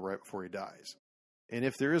the devil right before he dies. And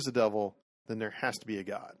if there is a devil, then there has to be a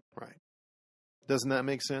God, right? Doesn't that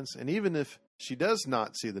make sense? And even if she does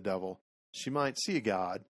not see the devil, she might see a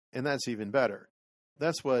God, and that's even better.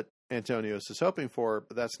 That's what Antonius is hoping for,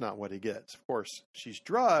 but that's not what he gets. Of course, she's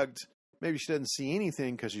drugged. Maybe she doesn't see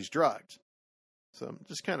anything because she's drugged. So I'm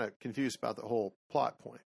just kind of confused about the whole plot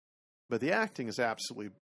point. But the acting is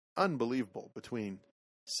absolutely unbelievable between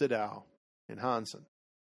Sydow and Hansen.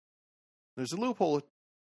 There's a loophole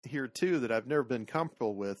here, too, that I've never been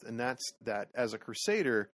comfortable with, and that's that as a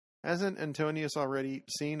crusader, hasn't Antonius already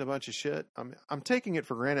seen a bunch of shit? I'm taking it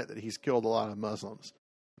for granted that he's killed a lot of Muslims.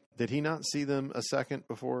 Did he not see them a second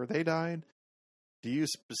before they died? Do you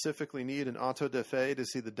specifically need an auto da fe to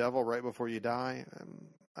see the devil right before you die?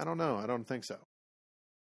 I don't know. I don't think so.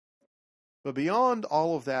 But beyond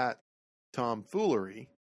all of that tomfoolery,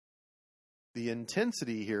 the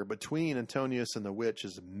intensity here between Antonius and the witch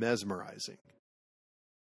is mesmerizing.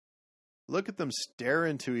 Look at them stare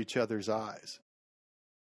into each other's eyes.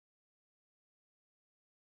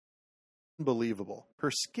 Unbelievable.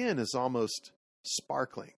 Her skin is almost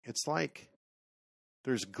sparkling. It's like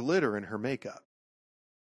there's glitter in her makeup.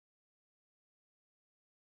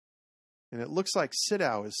 And it looks like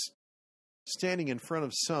Sydow is standing in front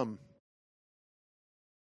of some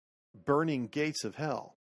burning gates of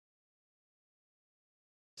hell.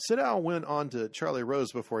 Sydow went on to Charlie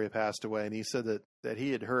Rose before he passed away, and he said that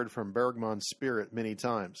he had heard from Bergman's spirit many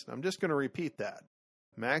times. I'm just going to repeat that.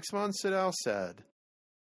 Max von Sydow said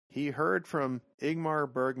he heard from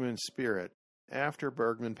Ingmar Bergman's spirit after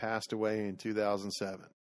Bergman passed away in 2007.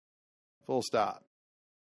 Full stop.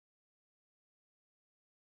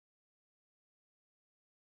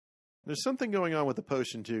 There's something going on with the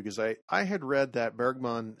potion, too, because I had read that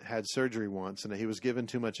Bergman had surgery once and that he was given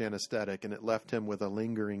too much anesthetic and it left him with a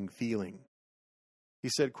lingering feeling. He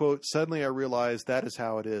said, quote, "Suddenly I realized that is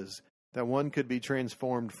how it is, that one could be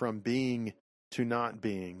transformed from being to not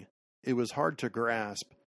being. It was hard to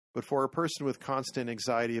grasp, but for a person with constant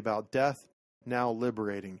anxiety about death, now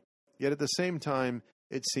liberating. Yet at the same time,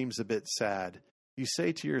 it seems a bit sad. You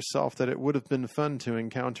say to yourself that it would have been fun to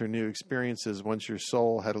encounter new experiences once your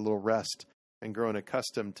soul had a little rest and grown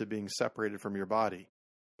accustomed to being separated from your body.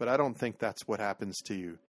 But I don't think that's what happens to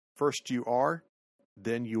you. First you are,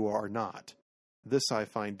 then you are not. This I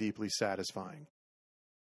find deeply satisfying."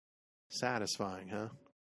 Satisfying, huh?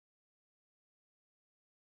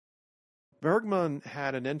 Bergman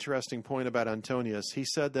had an interesting point about Antonius. He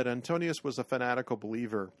said that Antonius was a fanatical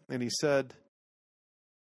believer, and he said,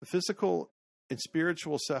 "The physical and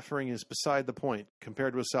spiritual suffering is beside the point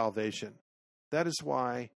compared with salvation. That is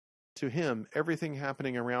why, to him, everything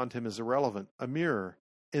happening around him is irrelevant, a mirror,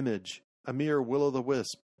 image, a mere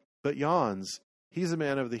will-o'-the-wisp. But Jans, he's a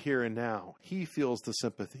man of the here and now. He feels the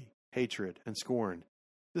sympathy, hatred, and scorn.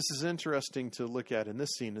 This is interesting to look at in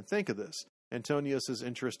this scene and think of this. Antonius is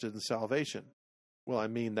interested in salvation. Well, I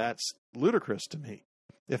mean, that's ludicrous to me.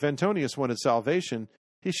 If Antonius wanted salvation,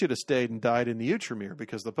 he should have stayed and died in the Outremer,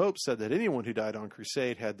 because the Pope said that anyone who died on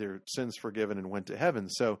crusade had their sins forgiven and went to heaven.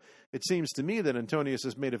 So it seems to me that Antonius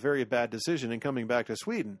has made a very bad decision in coming back to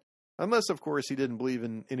Sweden, unless, of course, he didn't believe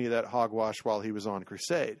in any of that hogwash while he was on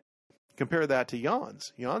crusade. Compare that to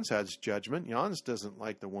Jans. Jans has judgment. Jans doesn't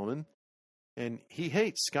like the woman, and he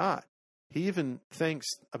hates Scott. He even thinks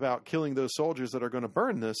about killing those soldiers that are going to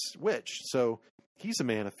burn this witch. So he's a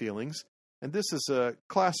man of feelings. And this is a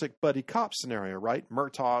classic buddy cop scenario, right?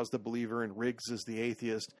 Murtaugh's the believer and Riggs is the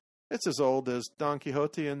atheist. It's as old as Don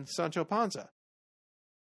Quixote and Sancho Panza.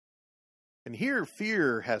 And here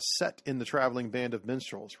fear has set in the traveling band of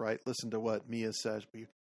minstrels, right? Listen to what Mia says.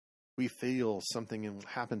 We feel something will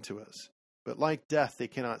happen to us. But like death, they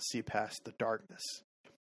cannot see past the darkness.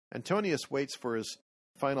 Antonius waits for his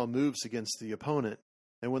final moves against the opponent.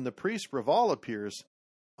 And when the priest Raval appears,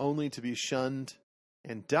 only to be shunned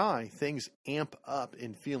and die, things amp up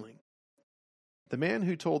in feeling. The man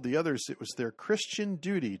who told the others it was their Christian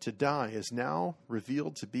duty to die is now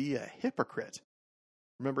revealed to be a hypocrite.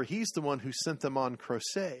 Remember, he's the one who sent them on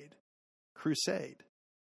crusade.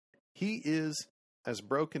 He is as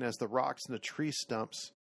broken as the rocks and the tree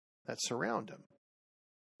stumps that surround him.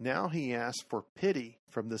 Now he asks for pity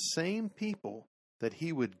from the same people that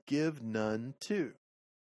he would give none to.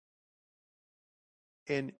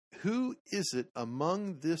 And who is it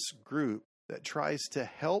among this group that tries to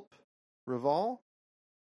help Raval?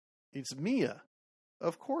 It's Mia.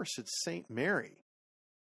 Of course, it's Saint Mary.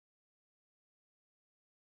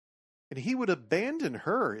 And he would abandon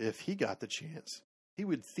her if he got the chance. He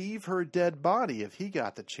would thieve her dead body if he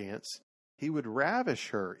got the chance. He would ravish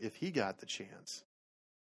her if he got the chance.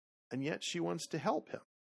 And yet she wants to help him.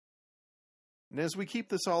 And as we keep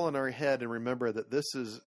this all in our head and remember that this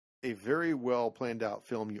is a very well planned out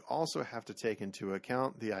film, you also have to take into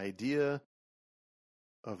account the idea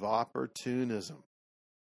of opportunism.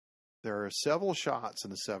 There are several shots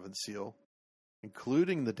in The Seventh Seal,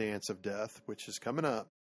 including the Dance of Death, which is coming up,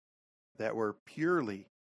 that were purely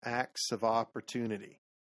acts of opportunity.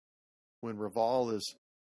 When Raval is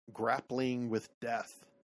grappling with death,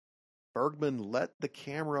 Bergman let the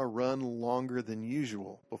camera run longer than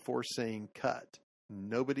usual before saying cut.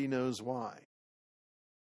 Nobody knows why.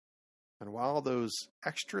 And while those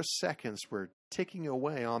extra seconds were ticking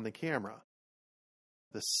away on the camera,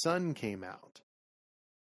 the sun came out,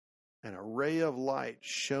 and a ray of light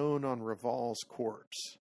shone on Raval's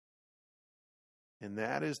corpse. And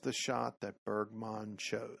that is the shot that Bergman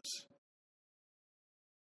chose.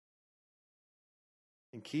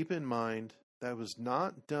 And keep in mind, that was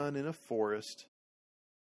not done in a forest,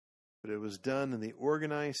 but it was done in the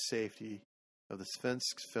organized safety of the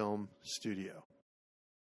Svensk Film Studio.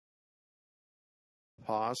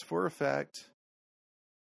 Pause for effect.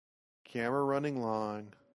 Camera running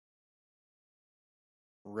long.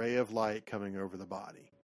 Ray of light coming over the body.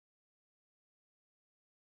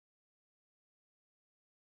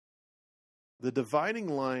 The dividing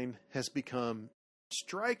line has become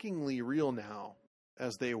strikingly real now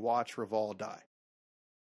as they watch Raval die.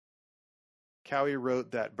 Cowie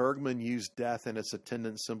wrote that Bergman used death and its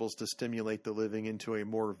attendant symbols to stimulate the living into a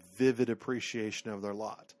more vivid appreciation of their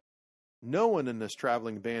lot. No one in this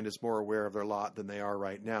traveling band is more aware of their lot than they are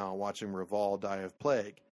right now, watching Raval die of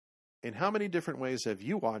plague. In how many different ways have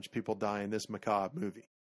you watched people die in this macabre movie?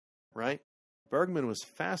 Right? Bergman was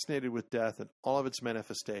fascinated with death and all of its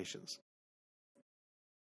manifestations.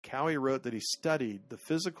 Cowie wrote that he studied the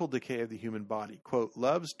physical decay of the human body. Quote,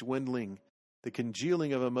 love's dwindling, the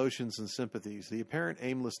congealing of emotions and sympathies, the apparent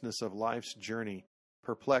aimlessness of life's journey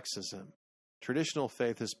perplexes him. Traditional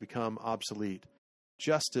faith has become obsolete.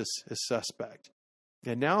 Justice is suspect.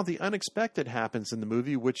 And now the unexpected happens in the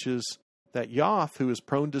movie, which is that Yoff, who is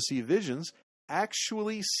prone to see visions,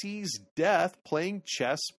 actually sees death playing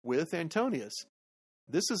chess with Antonius.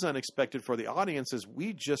 This is unexpected for the audience, as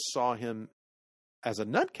we just saw him as a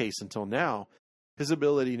nutcase until now. His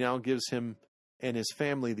ability now gives him and his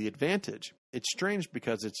family the advantage. It's strange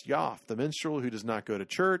because it's Yoff, the minstrel who does not go to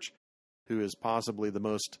church, who is possibly the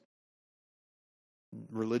most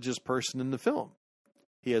religious person in the film.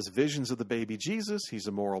 He has visions of the baby Jesus. He's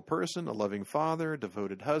a moral person, a loving father, a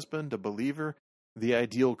devoted husband, a believer, the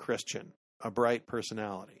ideal Christian, a bright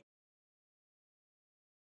personality.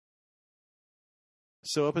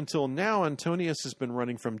 So up until now, Antonius has been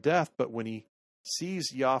running from death, but when he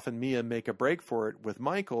sees Yoff and Mia make a break for it with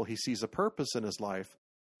Michael, he sees a purpose in his life,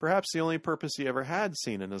 perhaps the only purpose he ever had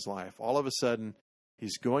seen in his life. All of a sudden,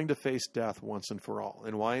 he's going to face death once and for all.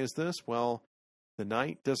 And why is this? Well, the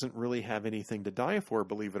knight doesn't really have anything to die for,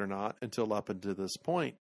 believe it or not, until up until this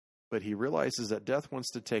point. But he realizes that death wants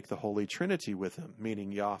to take the Holy Trinity with him,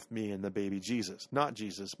 meaning Yaf, me, and the baby Jesus. Not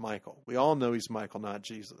Jesus, Michael. We all know he's Michael, not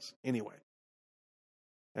Jesus. Anyway,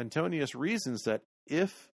 Antonius reasons that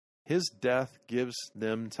if his death gives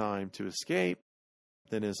them time to escape,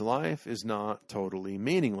 then his life is not totally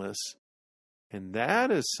meaningless, and that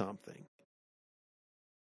is something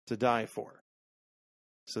to die for.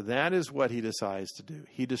 So that is what he decides to do.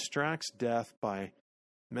 He distracts death by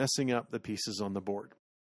messing up the pieces on the board.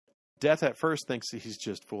 Death at first thinks that he's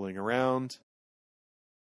just fooling around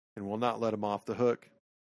and will not let him off the hook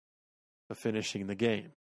of finishing the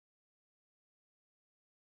game.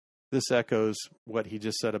 This echoes what he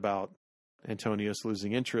just said about Antonius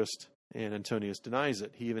losing interest, and Antonius denies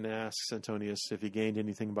it. He even asks Antonius if he gained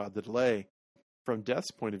anything about the delay. From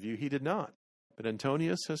Death's point of view, he did not. But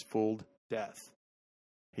Antonius has fooled Death.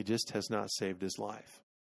 He just has not saved his life.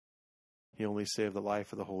 He only saved the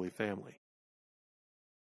life of the Holy Family.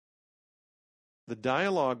 The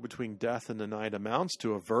dialogue between Death and the Knight amounts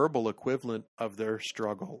to a verbal equivalent of their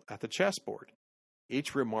struggle at the chessboard.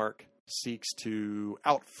 Each remark seeks to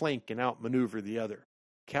outflank and outmaneuver the other.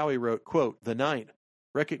 Cowie wrote, quote, "The Knight,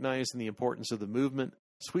 recognizing the importance of the movement,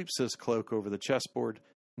 sweeps his cloak over the chessboard,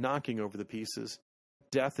 knocking over the pieces.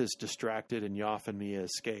 Death is distracted and Yaf and Mia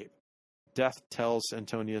escape. Death tells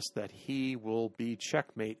Antonius that he will be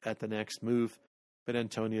checkmate at the next move, but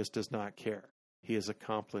Antonius does not care. He has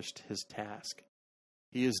accomplished his task.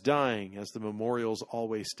 He is dying, as the memorials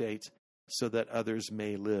always state, so that others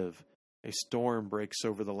may live. A storm breaks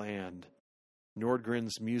over the land.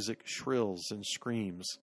 Nordgren's music shrills and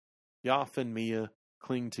screams. Yaf and Mia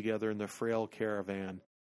cling together in the frail caravan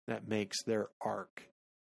that makes their ark."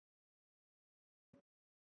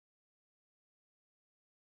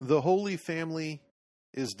 The Holy Family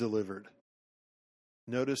is delivered.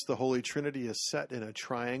 Notice the Holy Trinity is set in a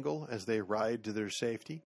triangle as they ride to their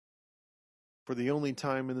safety. For the only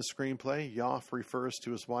time in the screenplay, Yaf refers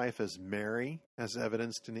to his wife as Mary, as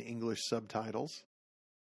evidenced in the English subtitles.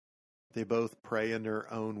 They both pray in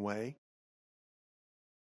their own way.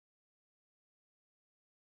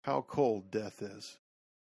 How cold death is.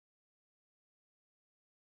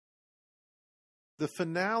 The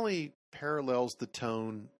finale parallels the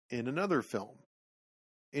tone in another film.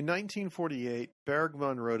 In 1948,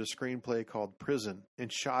 Bergman wrote a screenplay called Prison and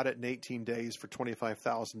shot it in 18 days for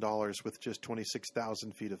 $25,000 with just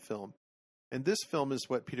 26,000 feet of film. And this film is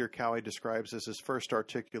what Peter Cowie describes as his first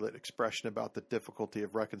articulate expression about the difficulty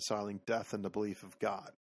of reconciling death and the belief of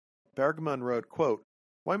God. Bergman wrote, quote,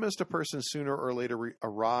 "Why must a person sooner or later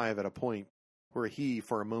arrive at a point where he,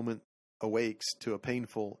 for a moment, awakes to a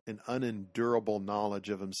painful and unendurable knowledge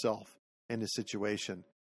of himself and his situation?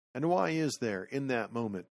 And why is there, in that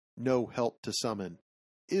moment, no help to summon?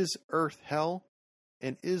 Is earth hell?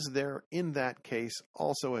 And is there, in that case,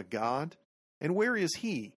 also a God? And where is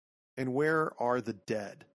he? And where are the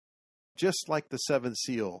dead?" Just like the seventh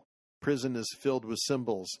seal, Prison is filled with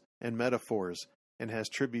symbols and metaphors and has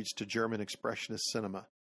tributes to German expressionist cinema.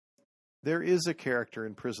 There is a character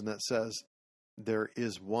in Prison that says, "There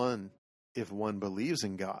is one if one believes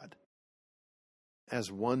in God.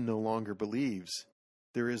 As one no longer believes,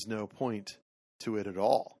 there is no point to it at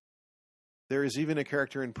all." There is even a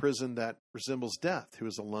character in Prison that resembles death, who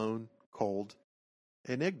is alone, cold,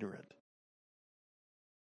 and ignorant.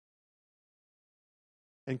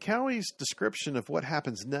 And Cowie's description of what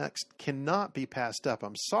happens next cannot be passed up.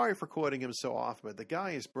 I'm sorry for quoting him so often, but the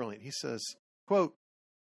guy is brilliant. He says, quote,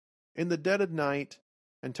 "In the dead of night,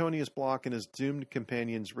 Antonius Bloch and his doomed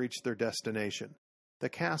companions reach their destination, the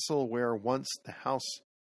castle where once the house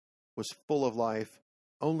was full of life.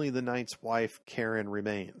 Only the knight's wife, Karen,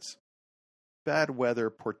 remains. Bad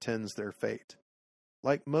weather portends their fate.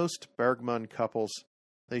 Like most Bergman couples,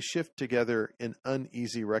 they shift together in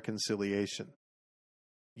uneasy reconciliation.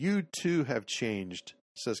 You too have changed,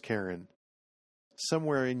 says Karen.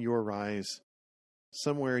 Somewhere in your eyes,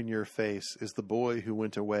 somewhere in your face is the boy who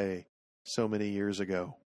went away so many years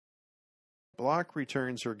ago." Bloch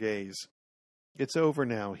returns her gaze. "It's over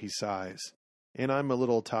now," he sighs, "and I'm a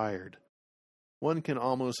little tired." One can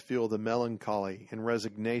almost feel the melancholy and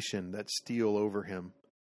resignation that steal over him.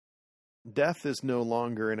 Death is no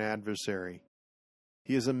longer an adversary.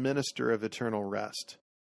 He is a minister of eternal rest.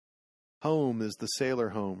 Home is the sailor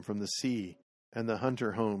home from the sea and the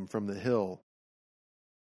hunter home from the hill.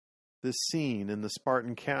 This scene in the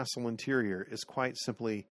Spartan castle interior is quite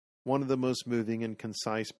simply one of the most moving and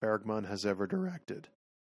concise Bergman has ever directed.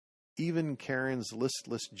 Even Karen's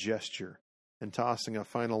listless gesture and tossing a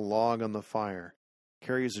final log on the fire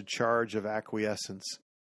carries a charge of acquiescence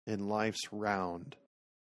in life's round.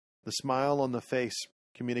 The smile on the face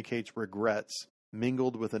communicates regrets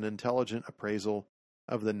mingled with an intelligent appraisal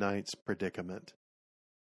of the knight's predicament.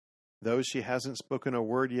 Though she hasn't spoken a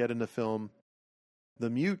word yet in the film, the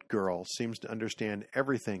mute girl seems to understand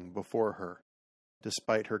everything before her.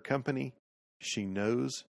 Despite her company, she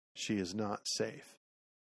knows she is not safe.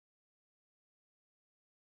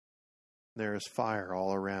 There is fire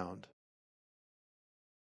all around.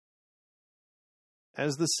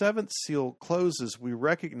 As the seventh seal closes, we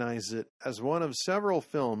recognize it as one of several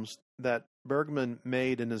films that Bergman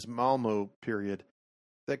made in his Malmö period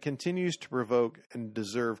that continues to provoke and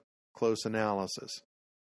deserve close analysis.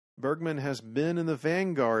 Bergman has been in the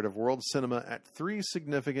vanguard of world cinema at three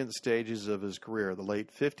significant stages of his career: the late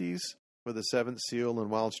 50s with The Seventh Seal and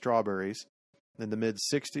Wild Strawberries, in the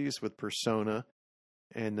mid-60s with Persona,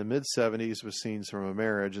 and the mid-70s with Scenes from a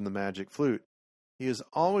Marriage and The Magic Flute. He has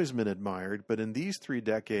always been admired, but in these 3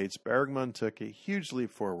 decades, Bergman took a huge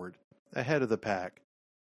leap forward, ahead of the pack.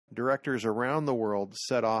 Directors around the world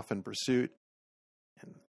set off in pursuit,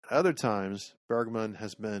 and at other times, Bergman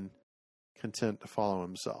has been content to follow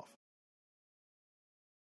himself.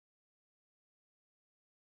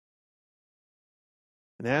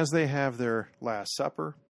 And as they have their Last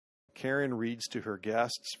Supper, Karen reads to her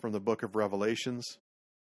guests from the book of Revelations.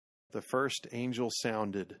 The first angel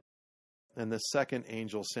sounded, and the second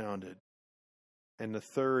angel sounded, and the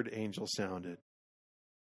third angel sounded.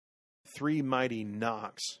 3 mighty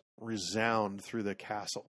knocks resound through the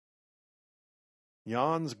castle.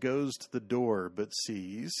 Jans goes to the door, but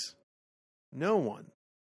sees no one.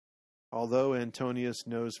 Although Antonius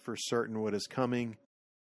knows for certain what is coming,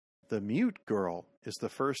 the mute girl is the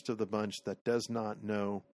first of the bunch that does not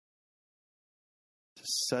know, to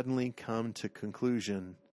suddenly come to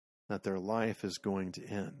conclusion that their life is going to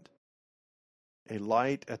end. A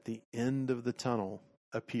light at the end of the tunnel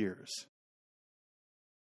appears,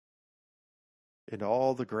 and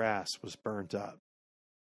all the grass was burnt up,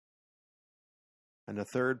 and a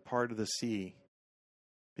third part of the sea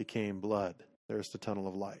became blood. There's the tunnel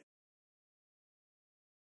of light.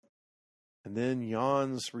 And then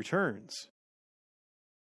Jans returns,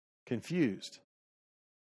 confused,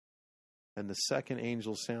 and the second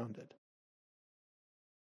angel sounded.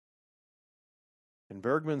 And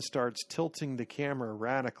Bergman starts tilting the camera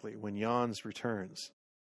radically when Jans returns,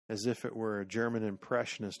 as if it were a German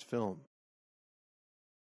impressionist film.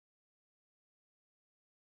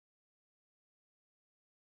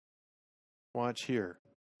 Watch here.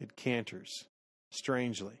 It canters,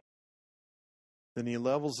 strangely. Then he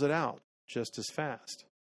levels it out just as fast.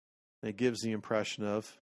 It gives the impression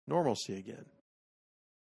of normalcy again.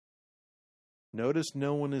 Notice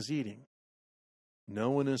no one is eating. No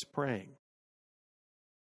one is praying.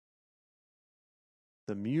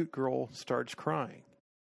 The mute girl starts crying,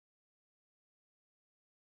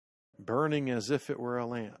 burning as if it were a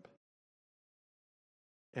lamp.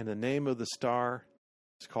 And the name of the star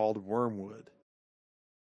is called Wormwood.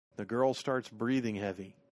 The girl starts breathing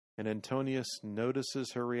heavy, and Antonius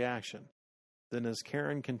notices her reaction. Then as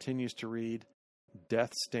Karen continues to read,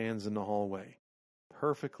 death stands in the hallway,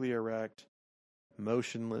 perfectly erect,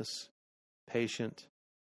 motionless, patient,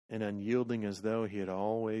 and unyielding as though he had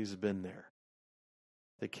always been there.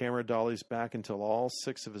 The camera dollies back until all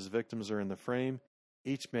 6 of his victims are in the frame.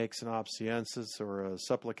 Each makes an obeisances or a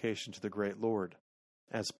supplication to the great Lord,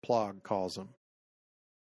 as Plog calls him.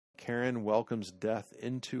 Karen welcomes death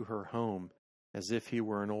into her home as if he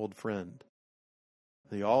were an old friend.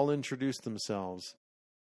 They all introduce themselves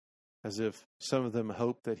as if some of them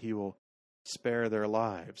hope that he will spare their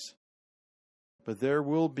lives. But there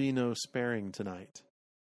will be no sparing tonight.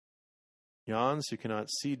 Jans, who cannot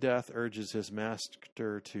see death, urges his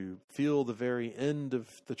master to feel the very end of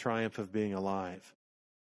the triumph of being alive.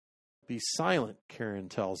 Be silent, Karen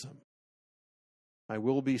tells him. I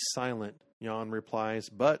will be silent, Jan replies,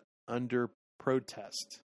 but under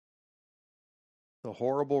protest. The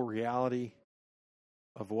horrible reality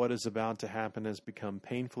of what is about to happen has become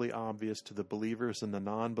painfully obvious to the believers and the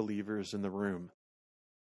non-believers in the room.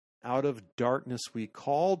 Out of darkness we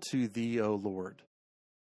call to thee, O Lord.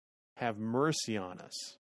 Have mercy on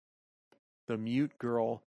us. The mute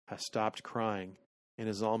girl has stopped crying and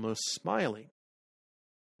is almost smiling.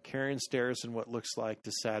 Karen stares in what looks like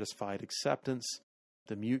dissatisfied acceptance.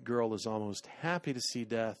 The mute girl is almost happy to see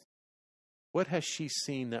death. What has she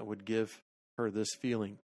seen that would give her this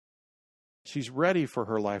feeling? She's ready for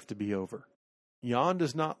her life to be over. Jan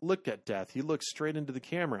does not look at death. He looks straight into the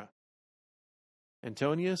camera.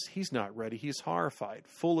 Antonius, he's not ready. He's horrified,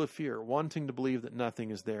 full of fear, wanting to believe that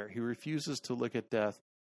nothing is there. He refuses to look at death,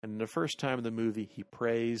 and in the first time in the movie, he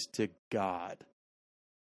prays to God.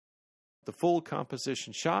 The full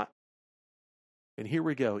composition shot, And here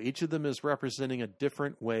we go. Each of them is representing a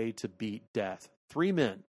different way to beat death. 3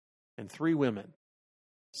 men and 3 women.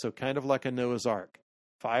 So kind of like a Noah's Ark.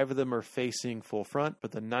 5 of them are facing full front,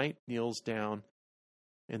 but the knight kneels down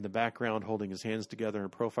in the background holding his hands together in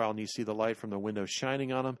profile, and you see the light from the window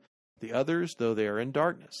shining on him. The others, though they are in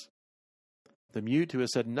darkness. The mute, who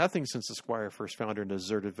has said nothing since the squire first found her in a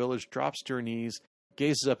deserted village, drops to her knees,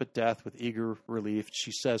 gazes up at death with eager relief.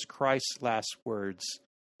 She says Christ's last words,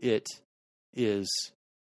 "It is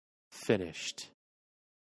finished."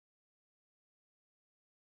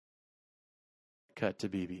 Cut to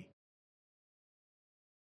Bibi,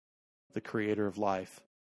 the creator of life.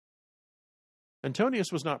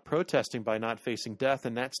 Antonius was not protesting by not facing death.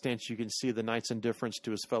 In that stance, you can see the knight's indifference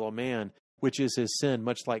to his fellow man, which is his sin,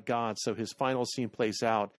 much like God. So his final scene plays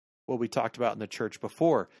out what we talked about in the church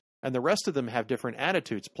before. And the rest of them have different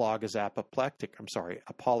attitudes. Plog is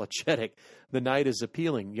apologetic. The knight is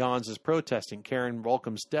appealing. Jans is protesting. Karen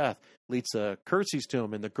welcomes death. Litsa curtsies to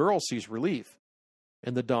him, and the girl sees relief.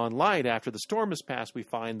 In the dawn light, after the storm has passed, we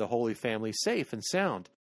find the Holy Family safe and sound.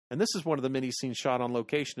 And this is one of the many scenes shot on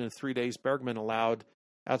location in 3 days Bergman allowed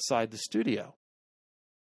outside the studio.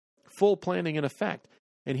 Full planning in effect.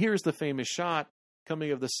 And here's the famous shot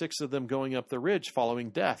coming of the 6 of them going up the ridge following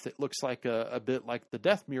death. It looks like a bit like the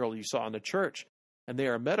death mural you saw in the church. And they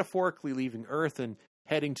are metaphorically leaving Earth and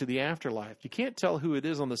heading to the afterlife. You can't tell who it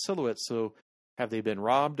is on the silhouette, so have they been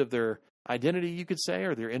robbed of their identity, you could say,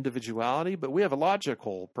 or their individuality? But we have a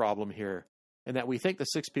logical problem here, in that we think the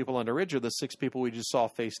 6 people on the ridge are the 6 people we just saw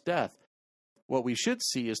face death. What we should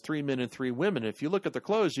see is 3 men and 3 women. If you look at the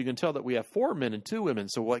clothes, you can tell that we have 4 men and 2 women,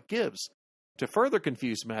 so what gives? To further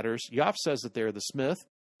confuse matters, Joff says that they're the smith,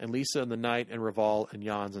 and Lisa and the knight, and Raval and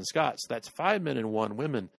Jans and Scott. So that's 5 men and 1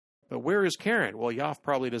 woman. But where is Karen? Well, Joff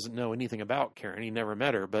probably doesn't know anything about Karen. He never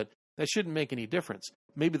met her, but that shouldn't make any difference.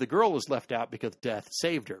 Maybe the girl was left out because death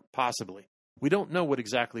saved her, possibly. We don't know what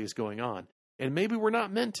exactly is going on, and maybe we're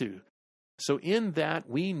not meant to. So in that,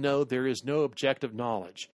 we know there is no objective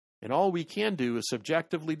knowledge, and all we can do is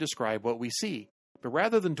subjectively describe what we see. But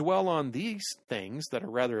rather than dwell on these things that are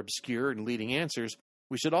rather obscure and leading answers,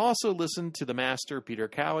 we should also listen to the master, Peter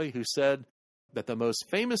Cowie, who said that the most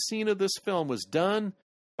famous scene of this film was done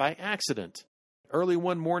by accident. Early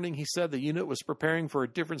one morning, he said the unit was preparing for a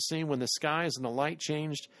different scene when the skies and the light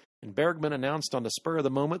changed, and Bergman announced on the spur of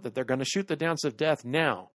the moment that they're going to shoot the dance of death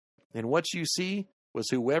now. And what you see was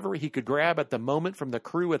whoever he could grab at the moment from the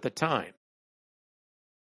crew at the time.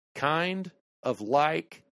 Kind of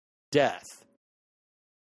like death.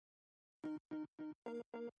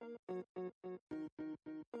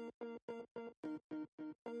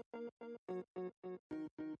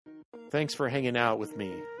 Thanks for hanging out with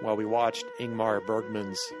me while we watched Ingmar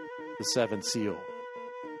Bergman's The Seventh Seal.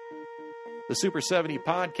 The Super 70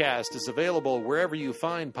 podcast is available wherever you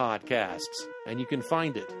find podcasts, and you can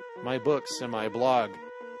find it, my books and my blog,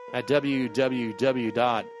 at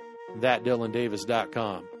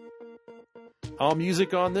www.thatdylandavis.com. All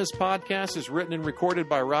music on this podcast is written and recorded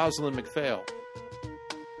by Rosalind McPhail.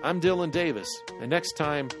 I'm Dylan Davis, and next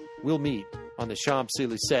time we'll meet on the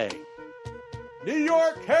Champs-Élysées. New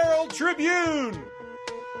York Herald Tribune!